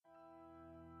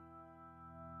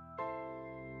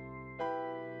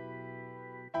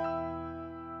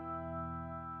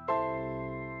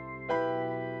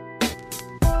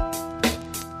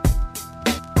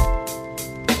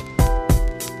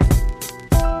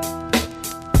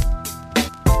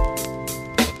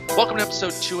Welcome to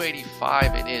episode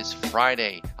 285. It is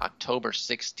Friday, October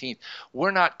 16th.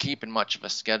 We're not keeping much of a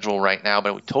schedule right now,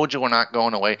 but we told you we're not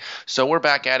going away. So we're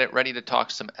back at it, ready to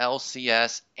talk some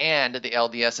LCS and the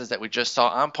LDSs that we just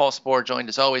saw. I'm Paul Sporer, joined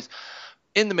as always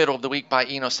in the middle of the week by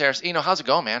Eno Saris. Eno, how's it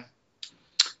going, man?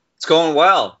 It's going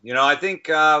well. I think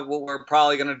what we're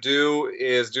probably going to do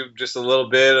is do just a little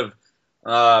bit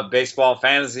of baseball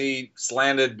fantasy,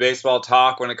 slanted baseball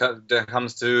talk when it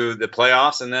comes to the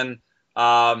playoffs. And then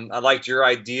I liked your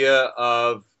idea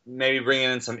of maybe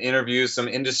bringing in some interviews, some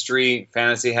industry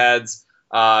fantasy heads,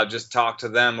 just talk to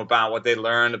them about what they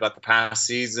learned about the past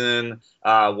season,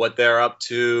 what they're up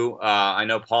to. I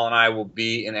know Paul and I will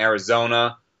be in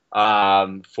Arizona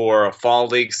for a fall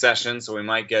league session, so we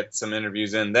might get some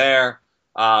interviews in there.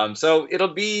 So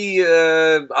it'll be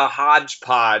a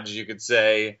hodgepodge, you could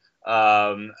say,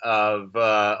 of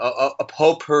a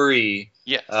potpourri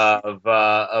Yes.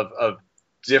 of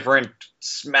different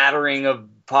smattering of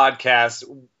podcasts,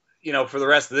 for the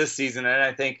rest of this season. And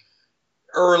I think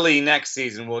early next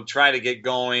season we'll try to get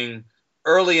going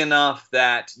early enough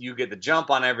that you get the jump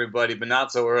on everybody, but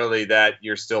not so early that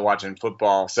you're still watching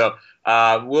football. So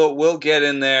we'll get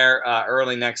in there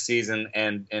early next season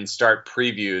and start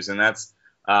previews, and that's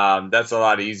a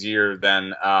lot easier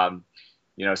than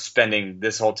spending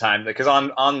this whole time, because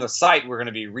on the site we're going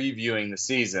to be reviewing the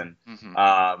season.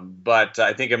 Mm-hmm. But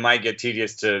I think it might get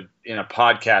tedious to, in a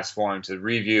podcast form, to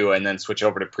review and then switch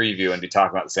over to preview and be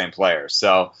talking about the same players.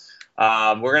 So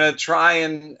we're going to try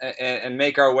and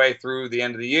make our way through the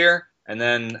end of the year. And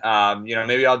then,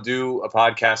 maybe I'll do a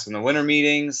podcast in the winter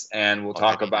meetings, and we'll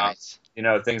talk about,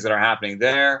 nice. Things that are happening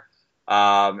there.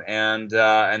 And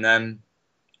then,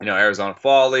 Arizona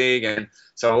Fall League. And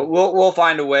so we'll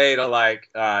find a way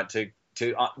to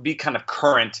to be kind of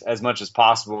current as much as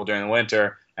possible during the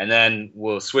winter. And then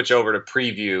we'll switch over to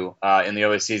preview in the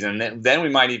early season. And then we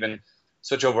might even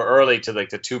switch over early to the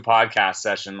 2 podcast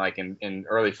session, like in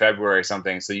early February or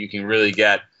something, so you can really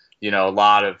get a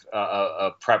lot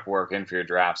of prep work in for your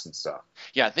drafts and stuff.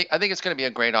 Yeah, I think it's going to be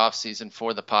a great off season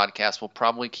for the podcast. We'll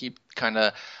probably keep kind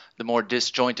of the more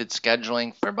disjointed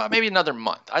scheduling for about maybe another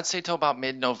month. I'd say till about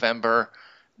mid-November,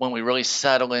 when we really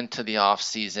settle into the off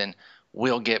season.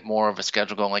 We'll get more of a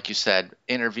schedule going, like you said,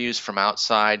 interviews from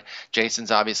outside.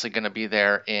 Jason's obviously going to be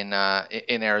there in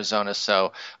Arizona,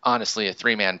 so honestly, a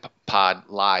 3-man pod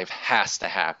live has to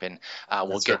happen.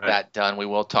 We'll get that done. We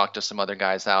will talk to some other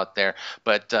guys out there,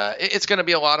 but it's going to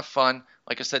be a lot of fun.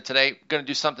 Like I said, today, we're going to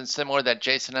do something similar that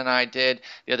Jason and I did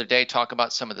the other day, talk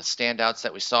about some of the standouts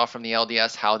that we saw from the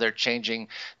LDS, how they're changing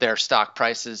their stock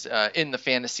prices in the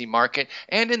fantasy market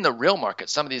and in the real market.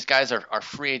 Some of these guys are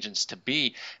free agents to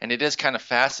be, and it is kind of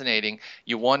fascinating.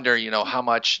 You wonder, how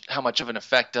much of an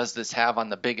effect does this have on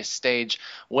the biggest stage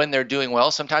when they're doing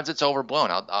well? Sometimes it's overblown.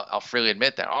 I'll freely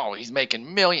admit that. Oh, he's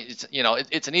making millions.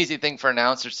 It's an easy thing for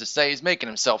announcers to say. He's making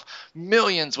himself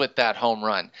millions with that home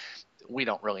run. We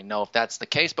don't really know if that's the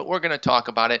case, but we're going to talk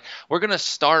about it. We're going to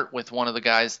start with one of the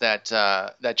guys that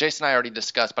Jason and I already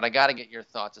discussed, but I got to get your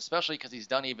thoughts, especially because he's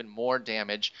done even more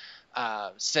damage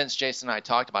since Jason and I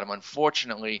talked about him.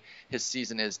 Unfortunately, his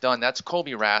season is done. That's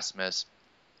Colby Rasmus.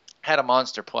 Had a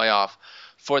monster playoff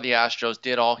for the Astros,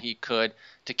 did all he could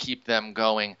to keep them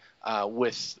going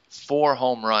with 4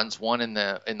 home runs, 1 in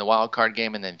the wild card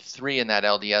game and then 3 in that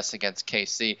LDS against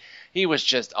KC. He was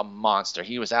just a monster.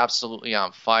 He was absolutely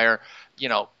on fire.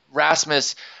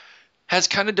 Rasmus has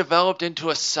kind of developed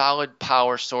into a solid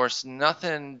power source,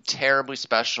 nothing terribly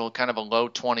special, kind of a low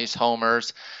 20s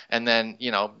homers, and then,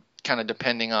 kind of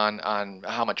depending on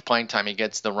how much playing time he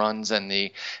gets, the runs and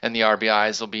the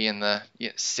RBIs will be in the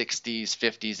 60s,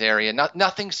 50s area.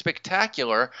 Nothing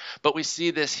spectacular, but we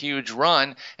see this huge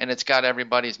run, and it's got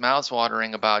everybody's mouths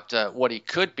watering about what he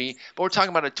could be. But we're talking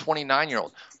about a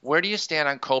 29-year-old. Where do you stand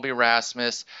on Colby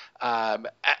Rasmus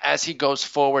as he goes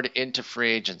forward into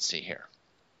free agency here?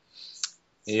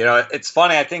 It's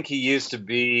funny. I think he used to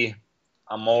be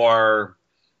a more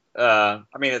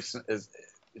it's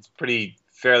pretty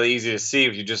fairly easy to see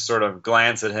if you just sort of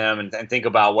glance at him and think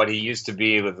about what he used to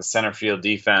be with the center field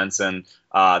defense and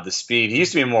the speed. He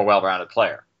used to be a more well-rounded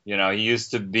player. He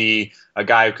used to be a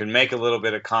guy who could make a little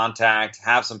bit of contact,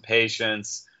 have some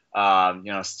patience,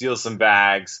 steal some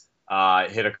bags,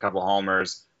 hit a couple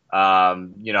homers. My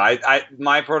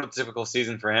prototypical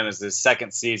season for him is his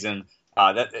second season.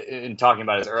 That in talking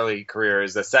about his early career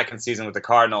is the second season with the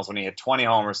Cardinals when he hit 20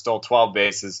 homers, stole 12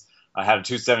 bases. Had a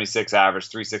 276 average,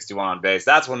 361 on base.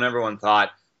 That's when everyone thought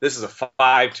this is a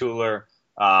 5-tooler.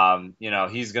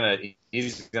 He's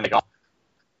gonna go.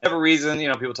 Whatever reason,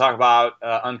 people talk about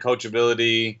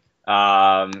uncoachability.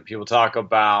 People talk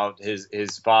about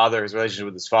his father, his relationship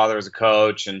with his father as a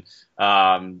coach, and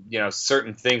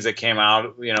certain things that came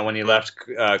out, when he left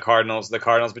the Cardinals.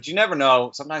 But you never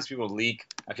know. Sometimes people leak.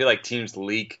 I feel like teams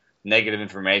leak negative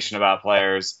information about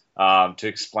players to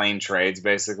explain trades,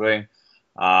 basically.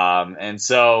 And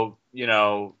so,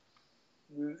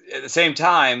 at the same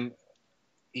time,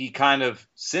 he kind of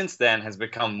since then has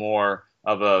become more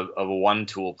of a one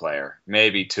tool player,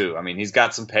 maybe two. I mean, he's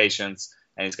got some patience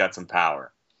and he's got some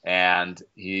power, and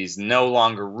he's no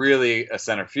longer really a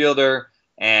center fielder,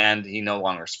 and he no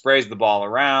longer sprays the ball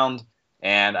around.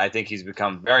 And I think he's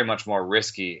become very much more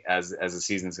risky as the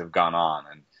seasons have gone on.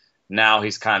 And now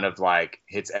he's kind of like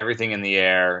hits everything in the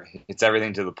air, hits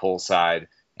everything to the pull side,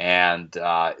 and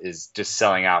is just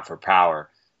selling out for power.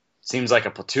 Seems like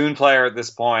a platoon player at this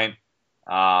point.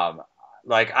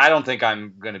 I don't think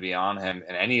I'm going to be on him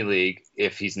in any league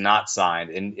if he's not signed.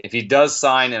 And if he does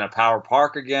sign in a power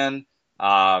park again,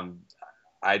 I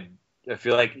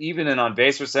feel like even in on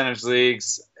base percentage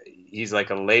leagues, he's like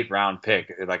a late round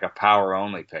pick, like a power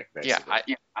only pick, basically.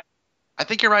 Yeah, I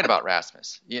think you're right about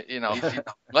Rasmus.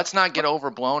 Let's not get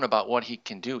overblown about what he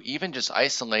can do. Even just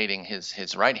isolating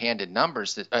his right-handed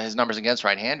numbers, his numbers against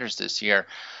right-handers this year,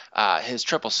 his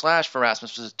triple slash for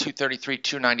Rasmus was 233,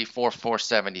 294,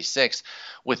 476,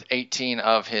 with 18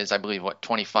 of his, I believe,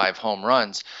 25 home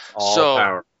runs. All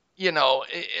power.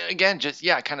 Again, just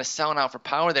kind of selling out for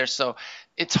power there. So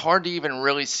it's hard to even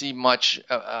really see much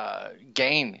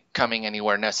gain coming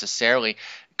anywhere necessarily.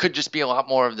 Could just be a lot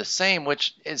more of the same,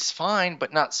 which is fine,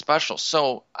 but not special.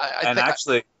 So I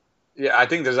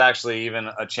think there's actually even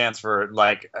a chance for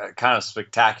like a kind of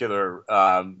spectacular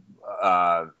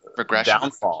regression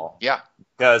downfall. Yeah,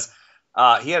 because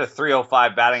he had a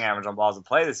 305 batting average on balls in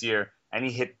play this year, and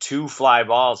he hit 2 fly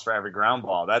balls for every ground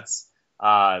ball. That's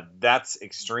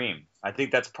extreme. I think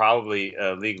that's probably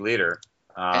a league leader.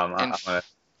 And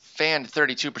fanned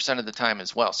 32% of the time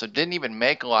as well. So didn't even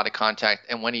make a lot of contact,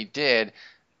 and when he did,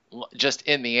 just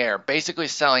in the air, basically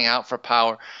selling out for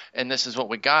power. And this is what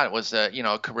we got. It was a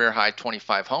career high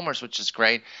 25 homers, which is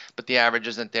great, but the average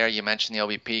isn't there. You mentioned the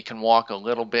OBP can walk a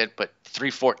little bit, but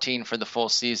 314 for the full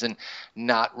season,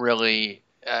 not really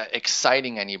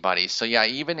exciting anybody. So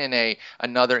even in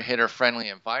another hitter friendly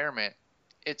environment,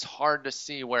 it's hard to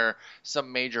see where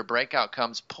some major breakout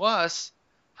comes. Plus,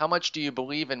 how much do you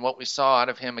believe in what we saw out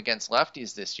of him against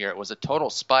lefties this year? It was a total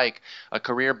spike, a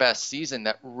career best season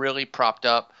that really propped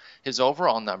up his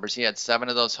overall numbers. He had 7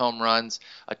 of those home runs,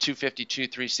 a 252,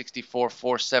 364,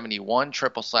 471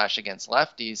 triple slash against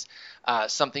lefties.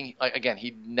 Something, again,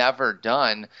 he'd never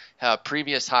done.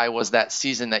 Previous high was that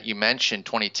season that you mentioned,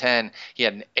 2010. He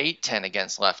had an 810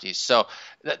 against lefties. So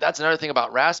that's another thing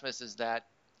about Rasmus is that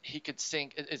he could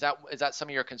sink. Is that some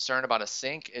of your concern about a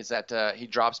sink? Is that he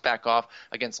drops back off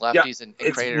against lefties and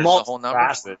creates the whole number?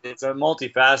 It's a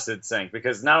multifaceted sink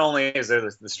because not only is there the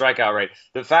strikeout rate,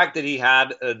 the fact that he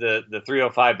had the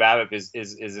 305 BABIP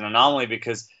is an anomaly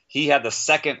because he had the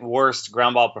second worst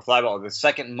ground ball per fly ball, the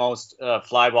second most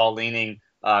fly ball leaning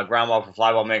ground ball per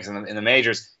fly ball mix in the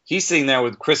majors. He's sitting there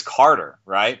with Chris Carter,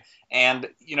 right? And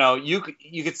you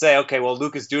could say, okay, well,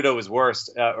 Lucas Duda was worst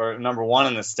or number one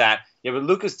in the stat. Yeah, but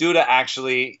Lucas Duda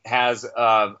actually has an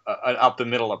up the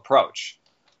middle approach.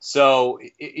 So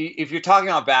if you're talking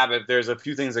about BABIP, there's a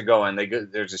few things that go in.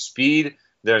 There's a speed.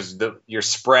 There's your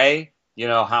spray.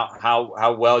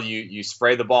 How well you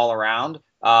spray the ball around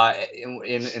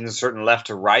in a certain left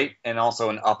to right, and also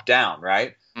an up down,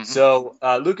 right? Mm-hmm. So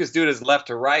Lucas Duda's left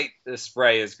to right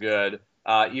spray is good.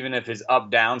 Even if his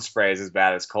up-down spray is as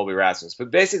bad as Colby Rasmus. But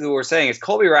basically what we're saying is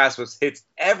Colby Rasmus hits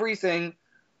everything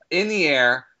in the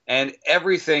air and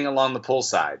everything along the pull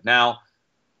side. Now,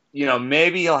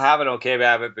 maybe he'll have an okay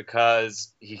BABIP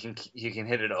because he can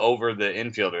hit it over the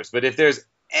infielders. But if there's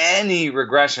any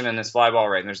regression in his fly ball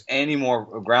rate and there's any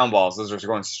more ground balls, those are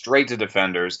going straight to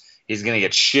defenders. He's going to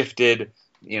get shifted,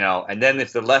 and then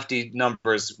if the lefty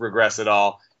numbers regress at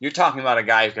all, you're talking about a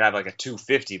guy who could have like a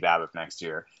 250 BABIP next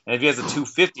year. And if he has a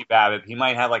 250 BABIP, he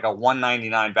might have like a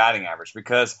 199 batting average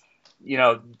because,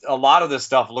 a lot of this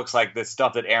stuff looks like the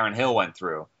stuff that Aaron Hill went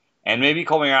through. And maybe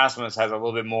Colby Rasmus has a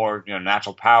little bit more,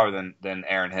 natural power than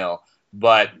Aaron Hill.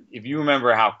 But if you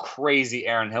remember how crazy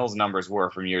Aaron Hill's numbers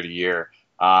were from year to year,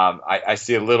 I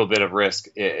see a little bit of risk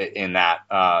in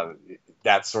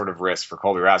that sort of risk for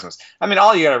Colby Rasmus. I mean,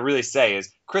 all you got to really say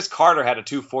is Chris Carter had a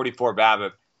 244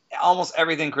 BABIP. Almost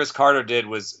everything Chris Carter did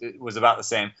was about the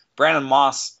same. Brandon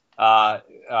Moss had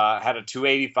a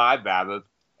 285 BABIP,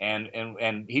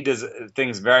 and he does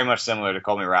things very much similar to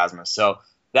Colby Rasmus. So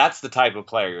that's the type of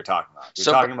player you're talking about.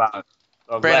 Talking about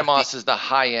Brandon Moss is the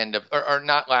high end of, or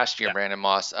not last year. Yeah. Brandon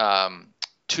Moss,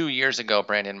 2 years ago,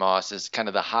 Brandon Moss is kind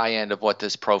of the high end of what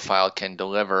this profile can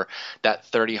deliver. That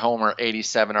 30 homer,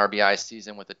 87 RBI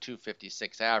season with a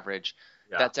 256 average.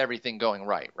 Yeah. That's everything going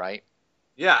right, right?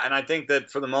 Yeah, and I think that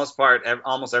for the most part,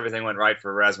 almost everything went right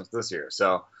for Rasmus this year.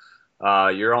 So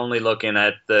you're only looking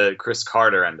at the Chris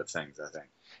Carter end of things, I think.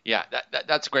 Yeah,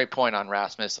 that's a great point on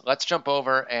Rasmus. Let's jump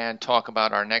over and talk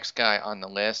about our next guy on the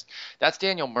list. That's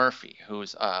Daniel Murphy,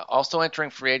 who's also entering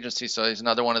free agency. So he's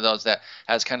another one of those that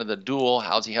has kind of the dual.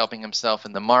 How's he helping himself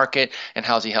in the market, and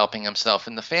how's he helping himself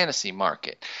in the fantasy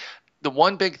market? The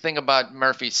one big thing about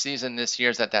Murphy's season this year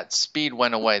is that speed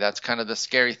went away. That's kind of the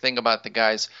scary thing about the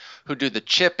guys who do the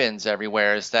chip-ins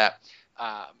everywhere, is that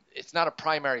it's not a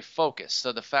primary focus.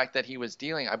 So the fact that he was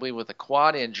dealing, I believe, with a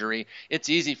quad injury, it's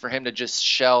easy for him to just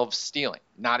shelve stealing.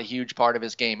 Not a huge part of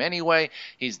his game anyway.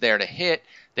 He's there to hit.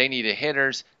 They needed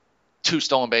hitters. 2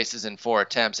 stolen bases in 4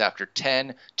 attempts after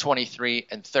 10, 23,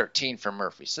 and 13 for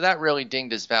Murphy. So that really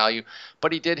dinged his value.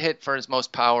 But he did hit for his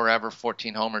most power ever.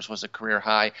 14 homers was a career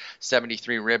high.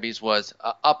 73 ribbies was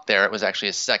up there. It was actually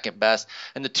his second best.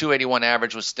 And the 281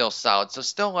 average was still solid. So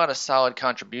still a lot of solid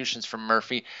contributions from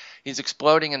Murphy. He's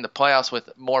exploding in the playoffs with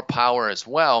more power as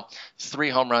well. 3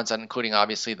 home runs, including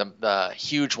obviously the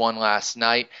huge one last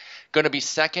night. Going to be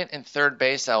second and third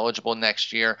base eligible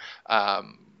next year.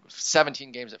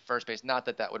 17 games at first base. Not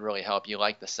that would really help you,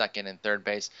 like the second and third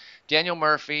base. Daniel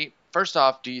Murphy, first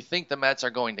off, do you think the Mets are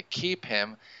going to keep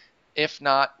him? If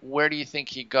not, where do you think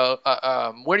he goes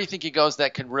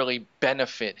that could really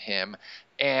benefit him?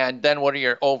 And then what are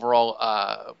your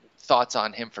overall thoughts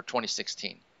on him for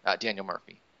 2016, Daniel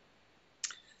Murphy?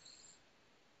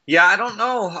 Yeah, I don't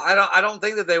know. I don't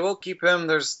think that they will keep him.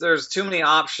 There's too many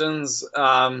options.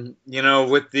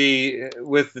 With the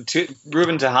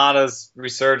Ruben Tejada's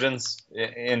resurgence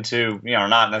into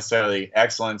not necessarily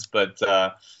excellence, but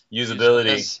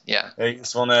usability,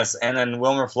 usefulness, and then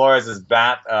Wilmer Flores'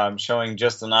 bat showing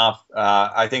just enough.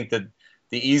 I think that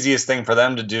the easiest thing for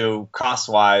them to do cost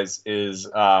wise is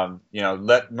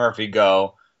let Murphy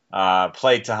go,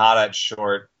 play Tejada at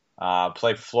short,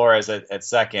 play Flores at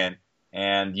second,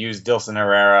 and use Dilson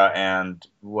Herrera and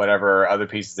whatever other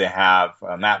pieces they have,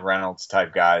 Matt Reynolds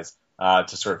type guys,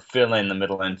 to sort of fill in the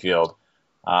middle infield.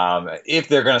 If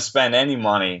they're going to spend any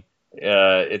money,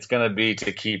 it's going to be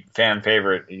to keep fan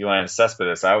favorite Yoenis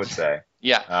Cespedes, I would say.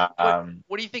 Yeah.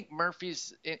 What do you think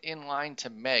Murphy's in line to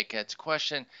make? It's a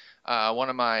question one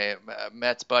of my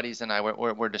Mets buddies and I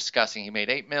were discussing. He made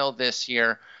 $8 million this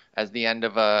year as the end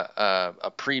of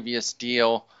a previous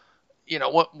deal.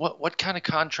 What kind of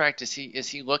contract is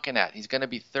he looking at? He's going to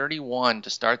be 31 to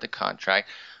start the contract.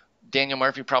 Daniel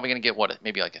Murphy probably going to get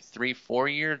maybe like a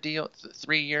 3-4 year deal,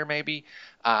 3 year maybe.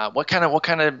 What kind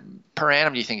of per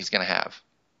annum do you think he's going to have?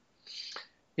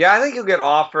 Yeah, I think he'll get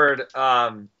offered.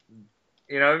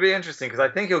 It'd be interesting because I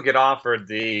think he'll get offered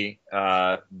the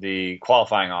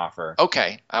qualifying offer.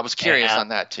 Okay, I was curious on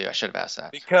that too. I should have asked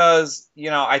that because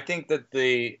I think that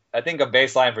a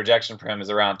baseline projection for him is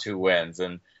around 2 wins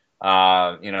and.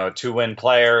 A 2-win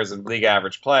player is a league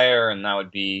average player, and that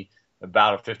would be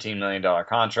about a $15 million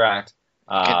contract.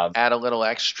 Can add a little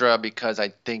extra because I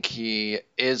think he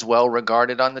is well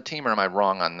regarded on the team, or am I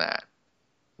wrong on that?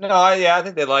 No, I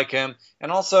think they like him.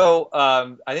 And also,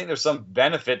 I think there's some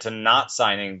benefit to not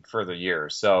signing further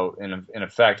years. So, in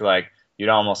effect, you'd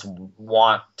almost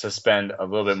want to spend a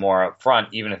little bit more up front,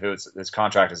 even if this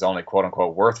contract is only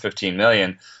quote-unquote worth $15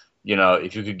 million.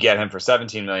 If you could get him for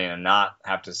 $17 million and not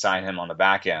have to sign him on the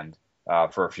back end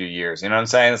for a few years, you know what I'm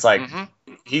saying? It's like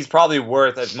he's probably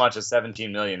worth as much as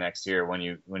 $17 million next year when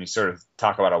you sort of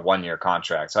talk about a 1-year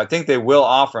contract. So I think they will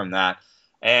offer him that.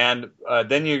 And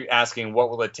then you're asking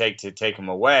what will it take to take him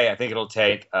away? I think it'll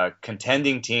take a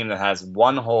contending team that has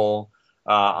 1 hole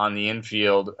on the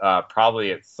infield,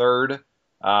 probably at third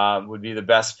would be the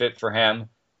best fit for him.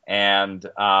 And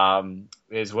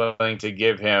is willing to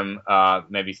give him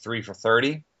maybe 3 for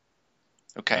 30,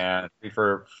 and 3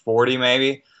 for 40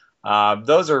 maybe.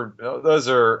 Those are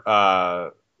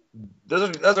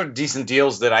decent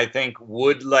deals that I think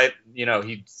would let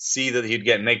he'd see that he'd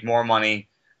make more money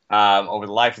over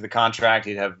the life of the contract.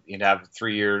 He'd have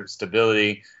 3-year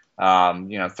stability.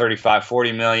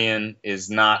 35-40 million is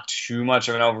not too much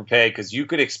of an overpay because you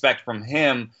could expect from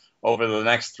him over the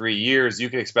next 3 years. You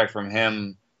could expect from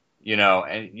him.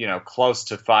 Close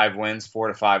to 5 wins, 4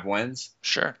 to 5 wins.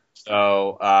 Sure.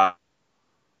 So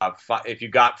if you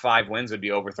got 5 wins, it'd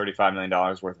be over $35 million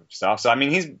worth of stuff. So, I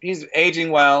mean, he's aging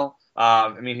well.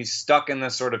 He's stuck in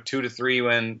this sort of 2 to 3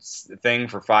 win thing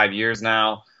for 5 years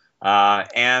now.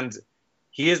 And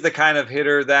he is the kind of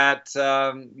hitter that,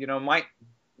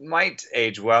 might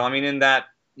age well. I mean, in that,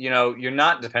 you're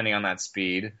not depending on that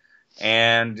speed.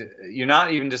 and you're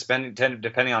not even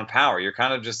depending on power. You're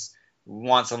kind of just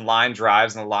want some line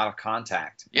drives and a lot of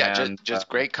contact. Yeah, And just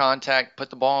great contact, put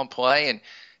the ball in play,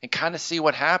 and kind of see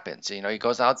what happens. He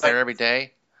goes out it's like there every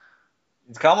day.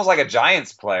 it's almost like a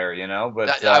Giants player,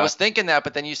 But I was thinking that,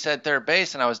 but then you said third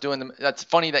base, and I was doing the. That's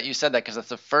funny that you said that because that's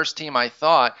the first team I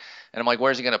thought, and I'm like,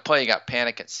 where's he going to play? You got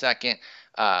Panic at second,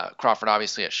 Crawford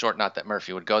obviously at short. Not that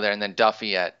Murphy would go there, and then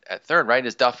Duffy at third. Right?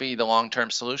 Is Duffy the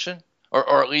long-term solution,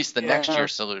 or at least the next year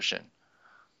solution?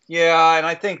 Yeah, and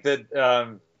I think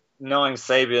that knowing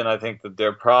Sabian, I think that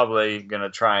they're probably going to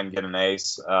try and get an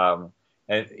ace. And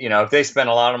if they spend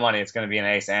a lot of money, it's going to be an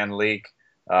ace and Leak.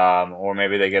 Or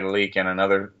maybe they get a Leak and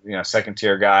another, second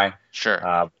tier guy.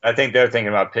 Sure. I think they're thinking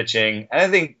about pitching, and I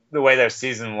think the way their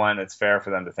season went, it's fair for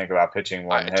them to think about pitching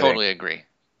one. I totally agree.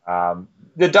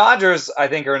 The Dodgers, I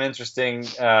think, are an interesting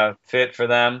fit for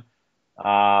them.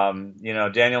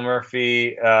 Daniel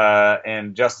Murphy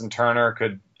and Justin Turner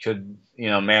could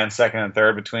man second and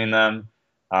third between them.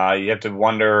 You have to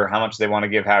wonder how much they want to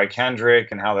give Howie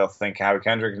Kendrick and how they'll think Howie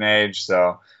Kendrick can age.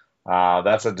 So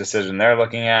that's a decision they're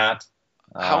looking at.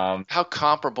 How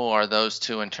comparable are those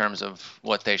two in terms of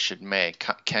what they should make,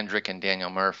 Kendrick and Daniel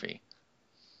Murphy?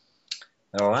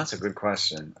 Oh, that's a good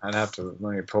question. I'd have to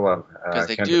let me pull up because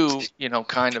they do,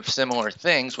 kind of similar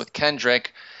things. With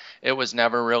Kendrick, it was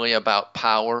never really about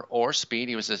power or speed.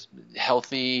 He was a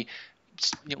healthy,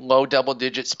 low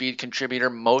double-digit speed contributor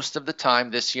most of the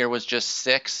time. This year was just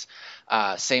 6.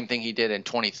 Same thing he did in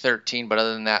 2013, but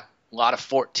other than that, a lot of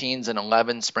 14s and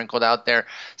 11s sprinkled out there.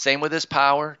 Same with his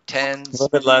power, 10s. A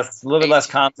little bit less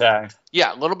contact.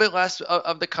 Yeah, a little bit less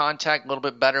of the contact, a little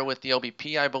bit better with the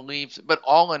OBP, I believe. But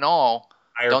all in all,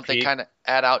 don't they kind of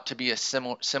add out to be a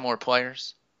similar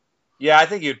players? Yeah, I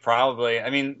think you'd probably. I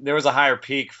mean, there was a higher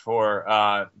peak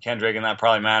for Kendrick, and that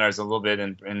probably matters a little bit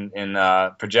in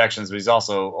projections. But he's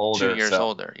also older. 2 years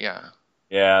older, yeah.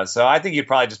 Yeah, so I think you'd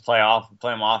probably just play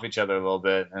them off each other a little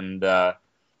bit,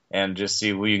 and just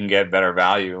see who you can get better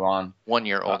value on. 1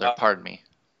 year older, pardon me.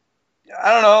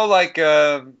 I don't know, like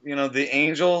the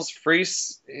Angels.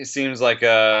 Freese seems like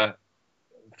a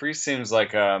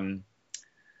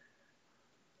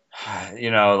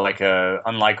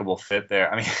unlikable fit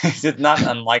there. I mean, he's not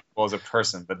unlikable as a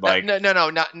person, but like not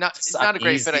a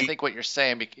great fit. I think what you're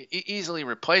saying, easily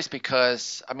replaced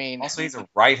because I mean, also he's a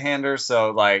right-hander,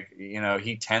 so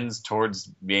he tends towards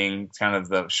being kind of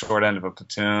the short end of a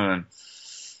platoon, and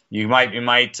you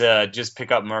might just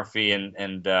pick up Murphy and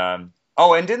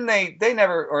didn't they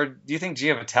never, or do you think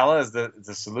Giavotella is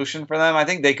the solution for them? I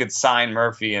think they could sign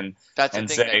Murphy and that's the and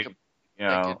thing say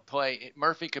they could play.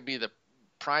 Murphy could be the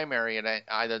primary, and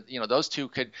either those two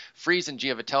could Freese and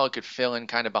Giavotella could fill in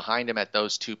kind of behind him at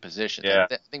those two positions. Yeah.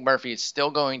 I think Murphy is still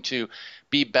going to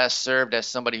be best served as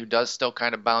somebody who does still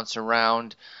kind of bounce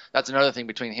around. That's another thing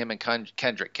between him and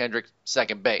Kendrick. Kendrick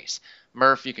second base.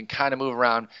 Murphy, you can kind of move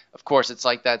around. Of course, it's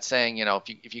like that saying,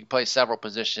 if you play several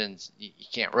positions, you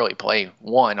can't really play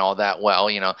one all that well.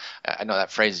 I know that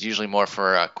phrase is usually more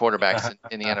for quarterbacks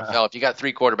in the NFL. If you got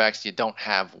 3 quarterbacks, you don't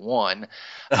have one.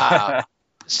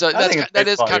 So that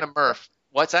is kind of Murph.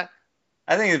 What's that?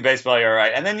 I think in baseball you're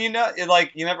right, and then you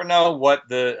never know what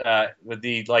the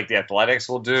Athletics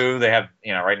will do. They have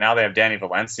right now they have Danny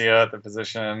Valencia at the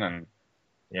position, and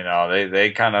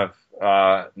they kind of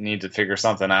need to figure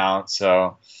something out.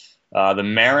 So the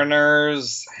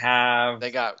Mariners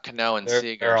they got Cano and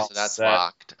Seager, so that's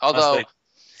locked. Although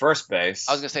first base,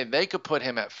 I was gonna say they could put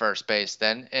him at first base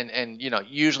then, and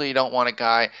usually you don't want a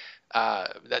guy.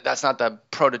 That's not the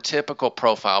prototypical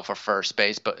profile for first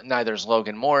base, but neither is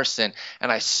Logan Morrison. And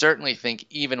I certainly think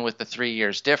even with the 3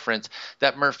 years difference,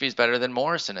 that Murphy's better than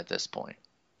Morrison at this point.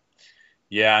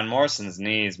 Yeah, and Morrison's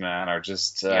knees, man, are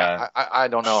just. I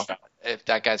don't know if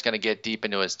that guy's going to get deep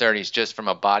into his 30s just from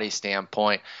a body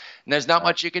standpoint. And there's not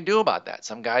much you can do about that.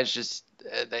 Some guys just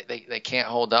they can't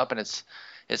hold up, and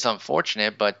it's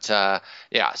unfortunate. But so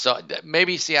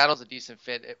maybe Seattle's a decent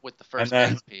fit with the first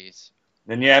base piece.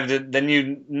 Then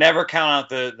you never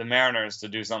count out the Mariners to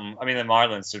do something. I mean, the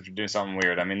Marlins to do something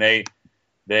weird. I mean, they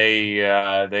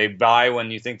buy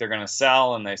when you think they're going to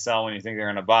sell, and they sell when you think they're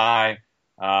going to buy.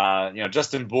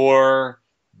 Justin Bour,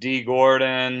 D.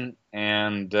 Gordon,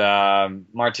 and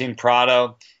Martin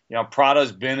Prado.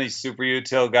 Prado's been a super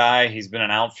util guy. He's been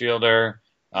an outfielder.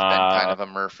 He's been kind of a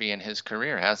Murphy in his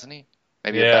career, hasn't he?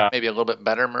 Maybe a little bit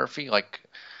better Murphy,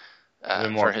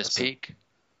 for his peak.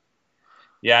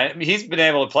 Yeah, I mean, he's been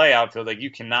able to play outfield. Like,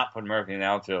 you cannot put Murphy in the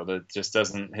outfield. It just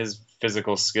doesn't. His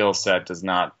physical skill set does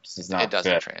not. It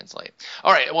doesn't translate.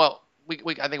 All right. Well,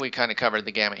 I think we kind of covered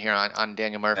the gamut here on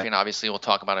Daniel Murphy, and obviously we'll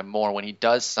talk about him more when he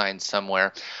does sign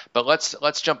somewhere. But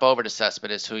let's jump over to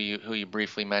Cespedes, who you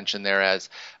briefly mentioned there as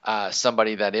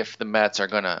somebody that if the Mets are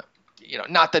going to,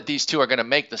 not that these two are going to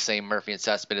make the same, Murphy and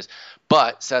Cespedes,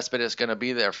 but Cespedes is going to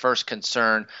be their first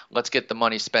concern. Let's get the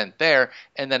money spent there,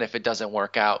 and then if it doesn't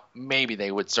work out, maybe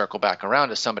they would circle back around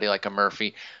to somebody like a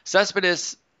Murphy.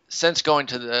 Cespedes, since going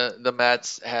to the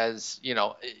Mets, has,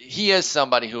 he is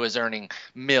somebody who is earning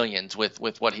millions with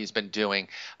what he's been doing,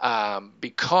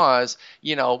 because,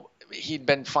 he'd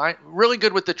been fine, really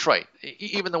good with Detroit.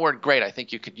 Even the word great, I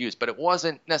think you could use, but it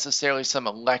wasn't necessarily some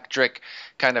electric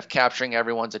kind of capturing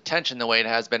everyone's attention the way it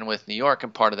has been with New York.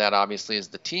 And part of that, obviously, is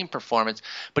the team performance.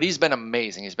 But he's been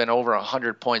amazing. He's been over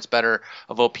 100 points better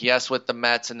of OPS with the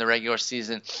Mets in the regular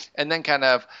season, and then kind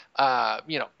of,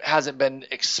 hasn't been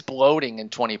exploding in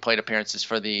 20 plate appearances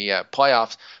for the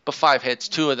playoffs, but 5 hits,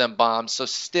 2 of them bombs. So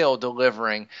still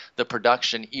delivering the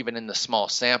production even in the small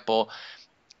sample.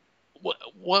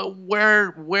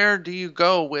 Where do you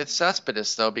go with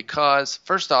Cespedes, though? Because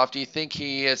first off, do you think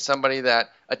he is somebody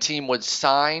that a team would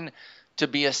sign to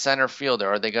be a center fielder?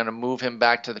 Are they going to move him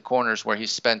back to the corners where he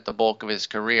spent the bulk of his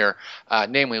career,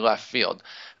 namely left field?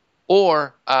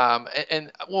 Or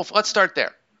let's start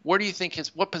there. Where do you think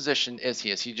what position is he?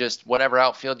 Is he just whatever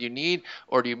outfield you need,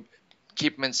 or do you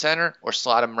keep him in center or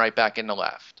slot him right back into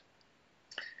left?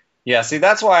 Yeah, see,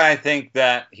 that's why I think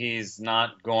that he's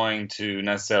not going to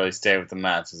necessarily stay with the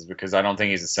Mets, is because I don't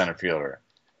think he's a center fielder.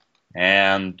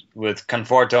 And with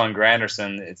Conforto and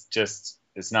Granderson,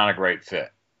 it's not a great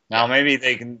fit. Now maybe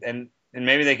they can and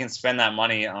maybe they can spend that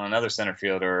money on another center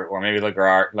fielder, or maybe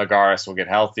Lagares will get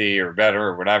healthy or better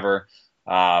or whatever.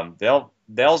 I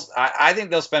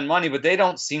think they'll spend money, but they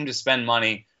don't seem to spend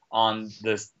money on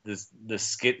the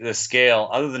scale,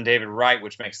 other than David Wright,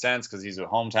 which makes sense because he's a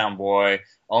hometown boy.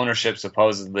 Ownership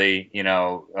supposedly,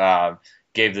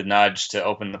 gave the nudge to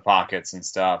open the pockets and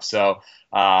stuff. So,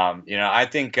 I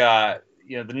think, the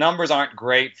numbers aren't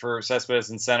great for Cespedes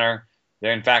in center.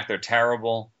 They're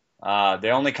terrible.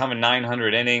 They only come in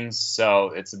 900 innings,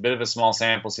 so it's a bit of a small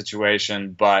sample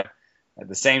situation. But at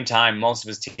the same time, most of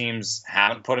his teams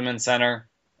haven't put him in center.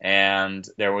 And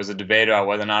there was a debate about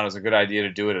whether or not it was a good idea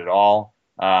to do it at all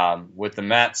with the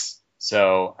Mets.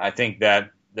 So I think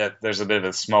that there's a bit of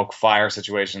a smoke fire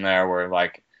situation there where,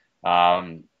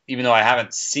 even though I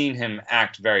haven't seen him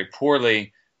act very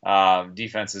poorly,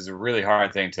 defense is a really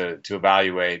hard thing to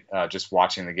evaluate just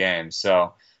watching the game.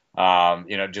 So,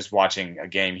 just watching a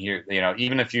game here,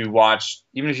 even if you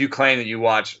claim that you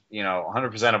watch,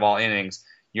 100% of all innings,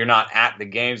 you're not at the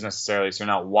games necessarily, so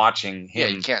you're not watching him.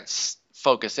 Yeah, you can't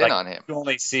focus in on him. You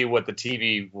only see what the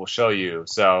TV will show you.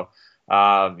 So,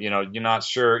 you're not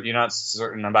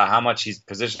certain about how much he's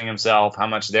positioning himself, how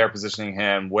much they're positioning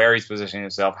him, where he's positioning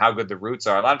himself, how good the routes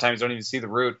are. A lot of times you don't even see the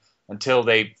route until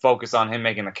they focus on him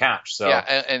making the catch. So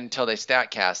yeah, and until they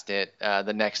StatCast it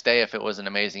the next day if it was an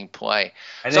amazing play.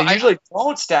 And they usually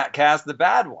don't StatCast the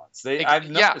bad ones. I've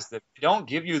noticed that they don't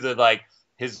give you the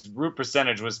his root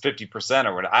percentage was 50%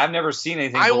 or whatever. I've never seen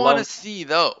anything. I want to see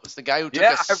those. The guy who took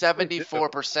a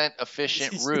 74%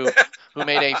 efficient route, who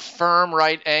made a firm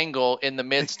right angle in the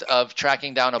midst of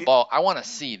tracking down a ball. I want to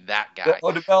see that guy.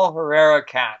 The Odubel Herrera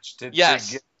catch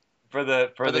for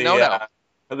the no-no.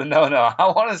 For the no-no. I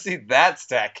want to see that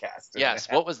StatCast.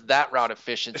 Yes. What was that route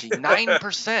efficiency?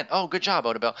 9%. Oh, good job,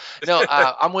 Odubel. No,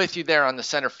 I'm with you there on the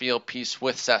center field piece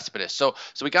with Cespedes. So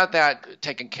we got that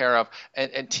taken care of,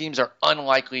 and teams are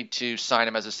unlikely to sign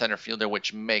him as a center fielder,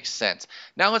 which makes sense.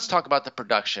 Now let's talk about the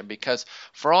production, because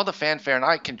for all the fanfare, and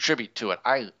I contribute to it,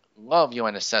 I love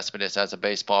Yoenis Cespedes as a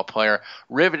baseball player,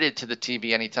 riveted to the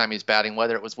TV anytime he's batting,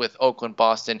 whether it was with Oakland,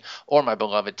 Boston, or my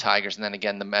beloved Tigers, and then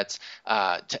again the Mets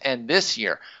to end this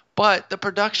year. But the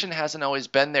production hasn't always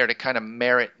been there to kind of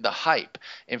merit the hype.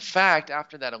 In fact,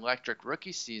 after that electric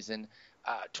rookie season,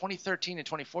 2013 and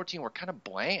 2014 were kind of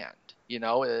bland.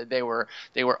 They were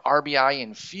RBI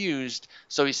infused,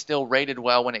 so he still rated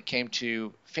well when it came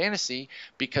to fantasy,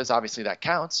 because obviously that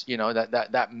counts.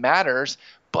 That matters.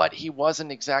 But he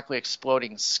wasn't exactly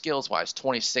exploding skills-wise.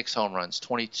 26 home runs,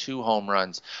 22 home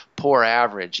runs, poor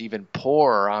average, even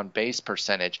poorer on base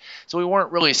percentage. So we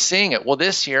weren't really seeing it. Well,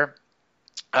 this year,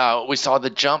 we saw the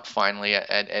jump finally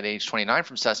at age 29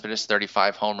 from Cespedes,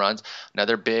 35 home runs,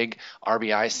 another big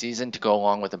RBI season to go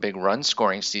along with a big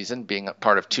run-scoring season, being a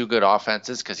part of 2 good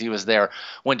offenses, because he was there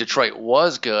when Detroit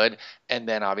was good, and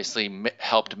then obviously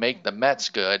helped make the Mets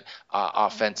good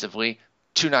offensively.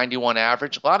 291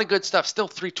 average. A lot of good stuff. Still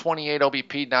 328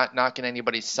 OBP, not knocking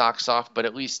anybody's socks off, but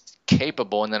at least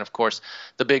capable. And then, of course,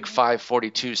 the big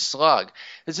 542 slug.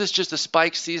 Is this just a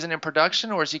spike season in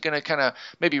production, or is he going to kind of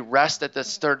maybe rest at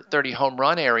this 30 home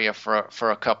run area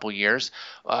for a couple years?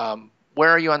 Where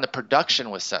are you on the production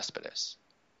with Cespedes?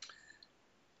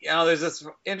 There's this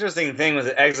interesting thing with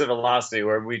the exit velocity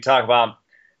where we talk about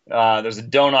there's a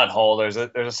donut hole. There's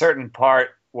a certain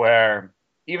part where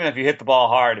even if you hit the ball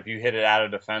hard, if you hit it at a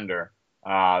defender,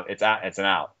 it's an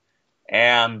out.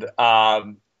 And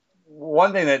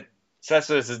one thing that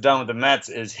Cespedes has done with the Mets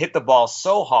is hit the ball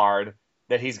so hard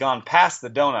that he's gone past the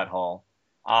donut hole.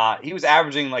 He was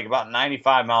averaging like about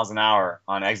 95 miles an hour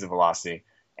on exit velocity,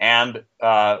 and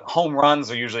home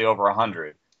runs are usually over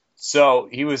 100. So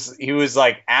he was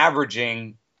like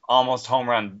averaging almost home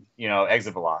run,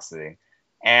 exit velocity.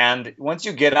 And once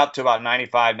you get up to about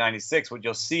 95, 96, what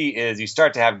you'll see is you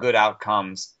start to have good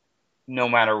outcomes no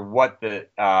matter what the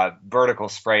vertical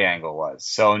spray angle was.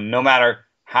 So no matter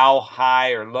how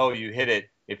high or low you hit it,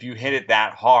 if you hit it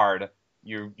that hard,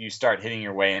 you start hitting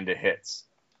your way into hits.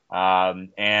 And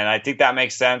I think that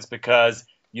makes sense because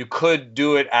you could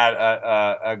do it at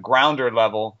a grounder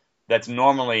level that's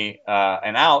normally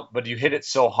an out, but you hit it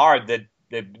so hard that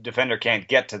the defender can't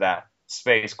get to that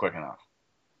space quick enough.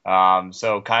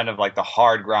 So kind of like the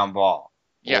hard ground ball,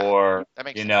 or that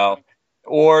makes sense.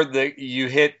 Or you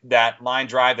hit that line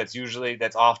drive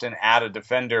that's often at a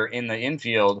defender in the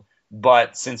infield,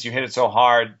 but since you hit it so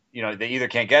hard, they either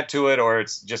can't get to it or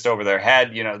it's just over their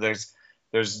head.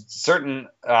 There's certain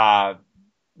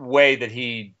way that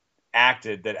he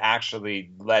acted that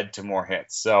actually led to more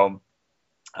hits. So,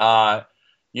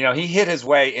 he hit his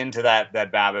way into that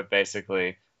BABIP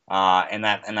basically. And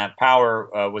that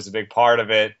power was a big part of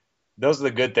it. Those are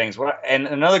the good things. And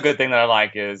another good thing that I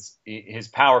like is his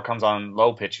power comes on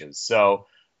low pitches. So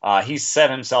he's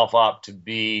set himself up to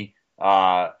be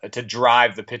to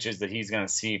drive the pitches that he's going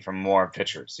to see from more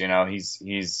pitchers.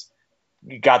 He's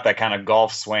got that kind of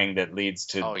golf swing that leads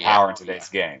to power in today's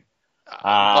game.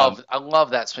 I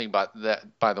love that swing. By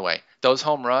the way, those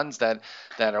home runs that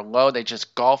are low, they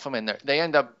just golf them, and they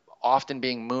end up often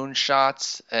being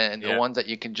moonshots, and the ones that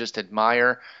you can just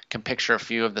admire. Can picture a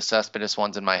few of the Cespedes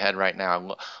ones in my head right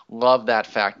now. Love that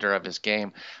factor of his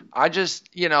game. I just,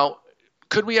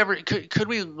 could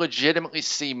we legitimately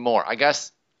see more? I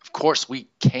guess, of course, we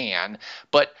can,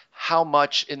 but how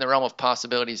much in the realm of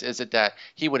possibilities is it that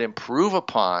he would improve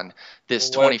upon this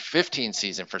 2015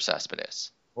 season for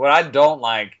Cespedes? What I don't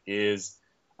like is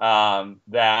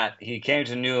that he came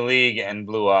to new league and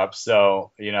blew up.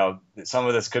 So, some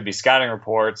of this could be scouting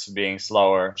reports being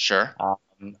slower. Sure.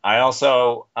 I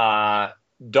also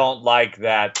don't like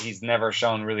that he's never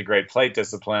shown really great plate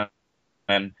discipline.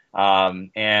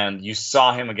 And you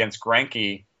saw him against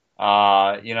Greinke,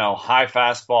 high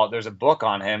fastball. There's a book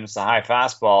on him. It's a high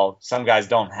fastball. Some guys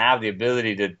don't have the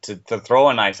ability to throw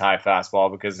a nice high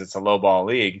fastball because it's a low ball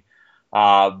league.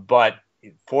 But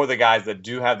for the guys that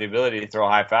do have the ability to throw a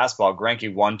high fastball,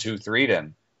 Greinke 1-2-3'd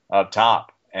him up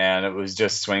top. And it was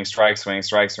just swing, strike, swing,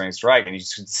 strike, swing, strike. And you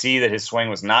could see that his swing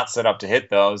was not set up to hit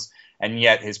those, and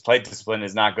yet his plate discipline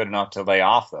is not good enough to lay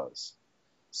off those.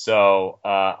 So,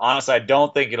 honestly, I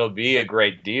don't think it'll be a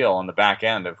great deal on the back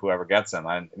end of whoever gets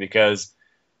him. Because,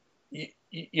 there's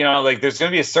going to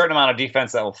be a certain amount of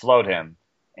defense that will float him.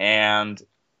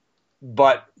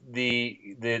 But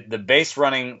the base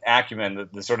running acumen,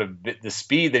 the sort of the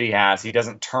speed that he has, he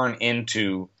doesn't turn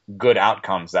into good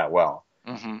outcomes that well.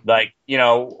 Mm-hmm. Like,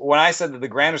 when I said that the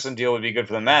Granderson deal would be good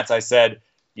for the Mets, I said,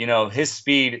 his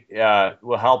speed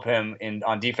will help him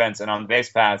on defense and on base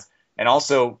paths. And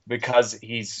also because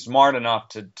he's smart enough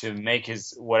to make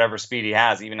his whatever speed he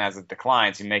has, even as it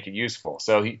declines, he make it useful.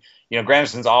 So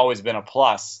Granderson's always been a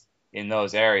plus in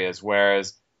those areas.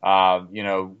 Whereas,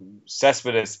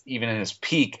 Cespedes, even in his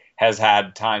peak, has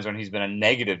had times when he's been a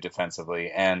negative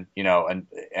defensively and,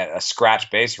 a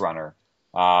scratch base runner.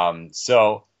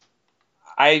 So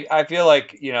I feel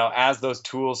like, as those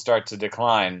tools start to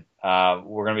decline,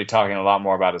 we're going to be talking a lot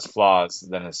more about his flaws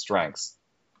than his strengths.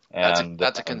 And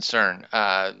that's a concern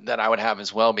that I would have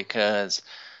as well because,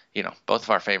 both of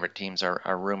our favorite teams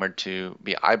are rumored to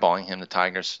be eyeballing him. The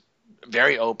Tigers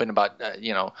very open about,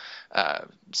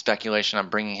 speculation on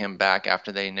bringing him back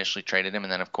after they initially traded him.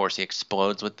 And then, of course, he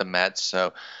explodes with the Mets.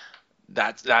 So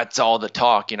that's all the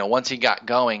talk. Once he got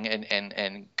going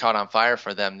and caught on fire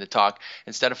for them, the talk,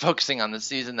 instead of focusing on the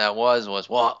season that was,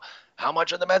 well, how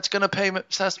much are the Mets going to pay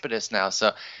Cespedes now?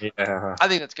 So I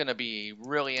think it's going to be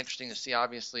really interesting to see,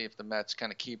 obviously, if the Mets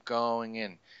kind of keep going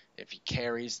and if he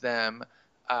carries them.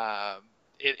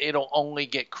 It'll only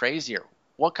get crazier.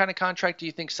 what kind of contract do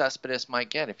you think Cespedes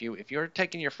might get if you're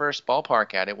taking your first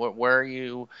ballpark at it? Where are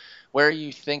you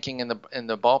thinking in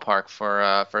the ballpark for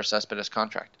a Cespedes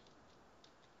contract?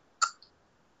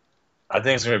 I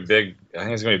think it's gonna be big. I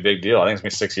think it's gonna be a big deal. I think it's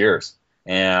gonna be 6 years.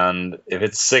 And if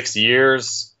it's 6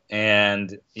 years,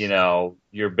 and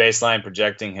you're baseline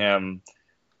projecting him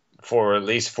for at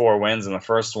least 4 wins in the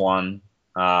first one,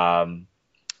 how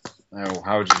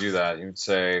would you do that? You would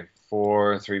say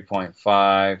 4,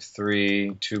 3.5, 3,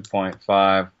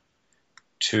 2.5,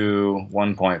 2,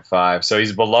 1.5. So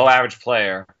he's a below average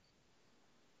player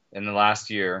in the last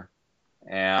year.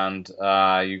 And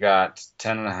you got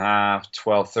 10.5,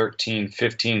 12, 13,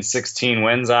 15, 16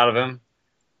 wins out of him.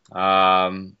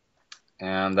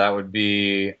 And that would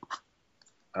be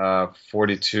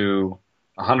 42,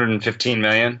 115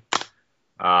 million.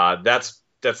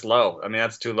 That's low. I mean,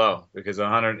 that's too low because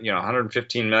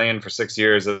 115 million for 6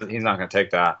 years, he's not going to take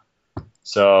that.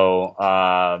 So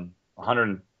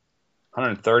 100,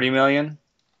 130 million,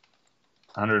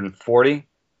 140.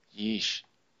 Yeesh.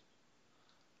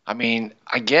 I mean,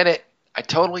 I get it. I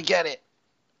totally get it.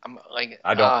 I'm like,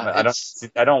 I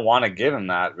don't want to give him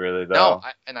that really though. No,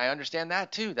 and I understand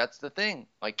that too. That's the thing.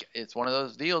 Like, it's one of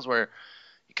those deals where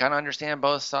you kind of understand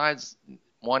both sides.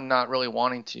 One not really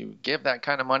wanting to give that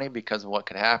kind of money because of what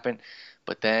could happen,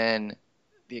 but then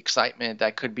the excitement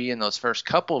that could be in those first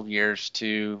couple of years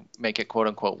to make it quote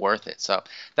unquote worth it. So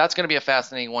that's going to be a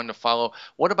fascinating one to follow.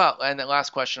 What about, and the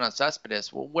last question on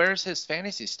Cespedes, well, where's his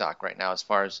fantasy stock right now as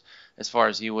far as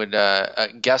you would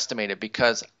guesstimate it?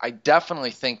 Because I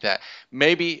definitely think that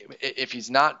maybe if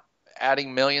he's not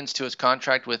adding millions to his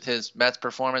contract with his Mets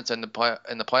performance in the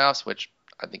playoffs, which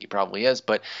I think he probably is,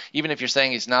 but even if you're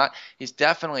saying he's not, he's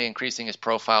definitely increasing his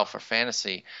profile for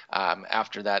fantasy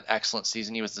after that excellent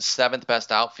season. He was the 7th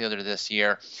best outfielder this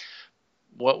year.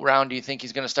 What round do you think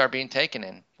he's going to start being taken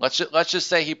in? Let's just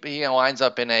say he lines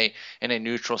up in a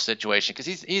neutral situation, because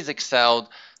he's excelled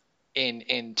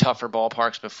in tougher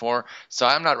ballparks before, so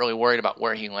I'm not really worried about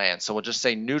where he lands. So we'll just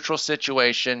say neutral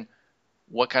situation.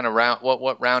 What kind of round?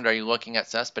 What round are you looking at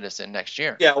Cespedes in next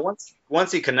year? Yeah,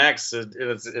 once he connects,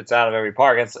 it's out of every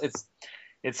park.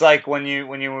 It's like when you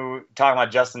were talking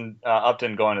about Justin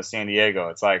Upton going to San Diego.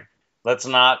 It's like, let's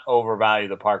not overvalue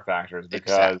the park factors,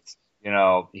 because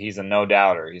he's a no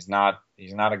doubter. He's not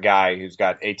a guy who's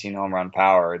got 18 home run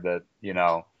power that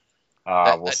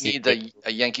that needs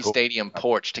a Yankee Stadium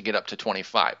porch to get up to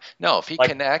 25. No, if he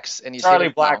connects and he's Charlie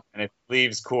Blackmon, if he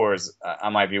leaves Coors, I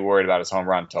might be worried about his home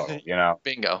run total.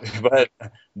 Bingo.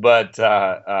 But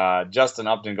Justin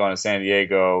Upton going to San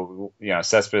Diego,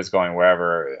 Cespedes going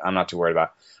wherever, I'm not too worried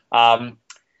about.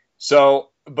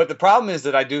 But the problem is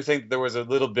that I do think there was a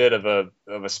little bit of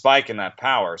a spike in that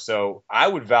power. So I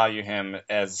would value him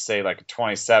as, say, like a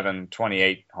 27,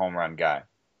 28 home run guy.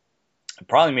 It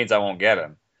probably means I won't get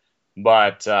him.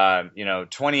 But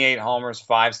 28 homers,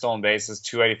 5 stolen bases,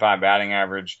 285 batting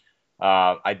average,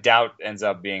 I doubt ends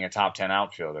up being a top 10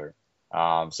 outfielder.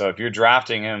 So if you're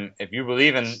drafting him, if you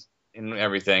believe in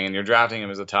everything and you're drafting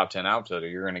him as a top 10 outfielder,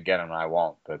 you're going to get him, and I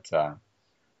won't. But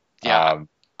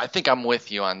I think I'm with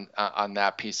you on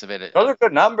that piece of it. Those are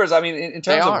good numbers. I mean, in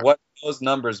terms of what those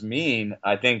numbers mean,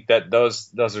 I think that those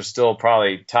are still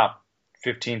probably top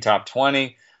 15, top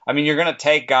 20. I mean, you're going to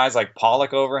take guys like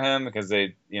Pollock over him because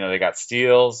they got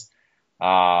steals.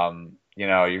 You're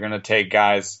going to take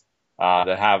guys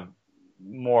that have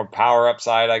more power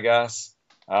upside, I guess,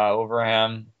 over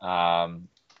him.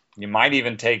 You might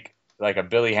even take like a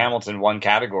Billy Hamilton one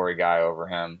category guy over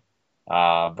him.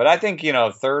 But I think,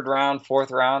 3rd round, 4th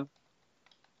round.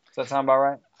 Does that sound about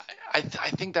right? I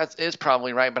think that is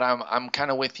probably right, but I'm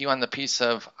kind of with you on the piece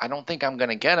of, I don't think I'm going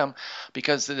to get him,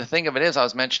 because the thing of it is, I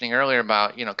was mentioning earlier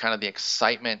about kind of the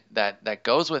excitement that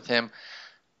goes with him.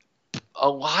 A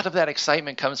lot of that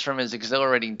excitement comes from his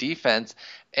exhilarating defense,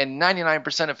 and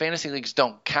 99% of fantasy leagues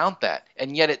don't count that,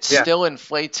 and yet it still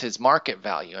inflates his market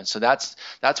value. And so that's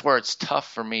where it's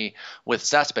tough for me with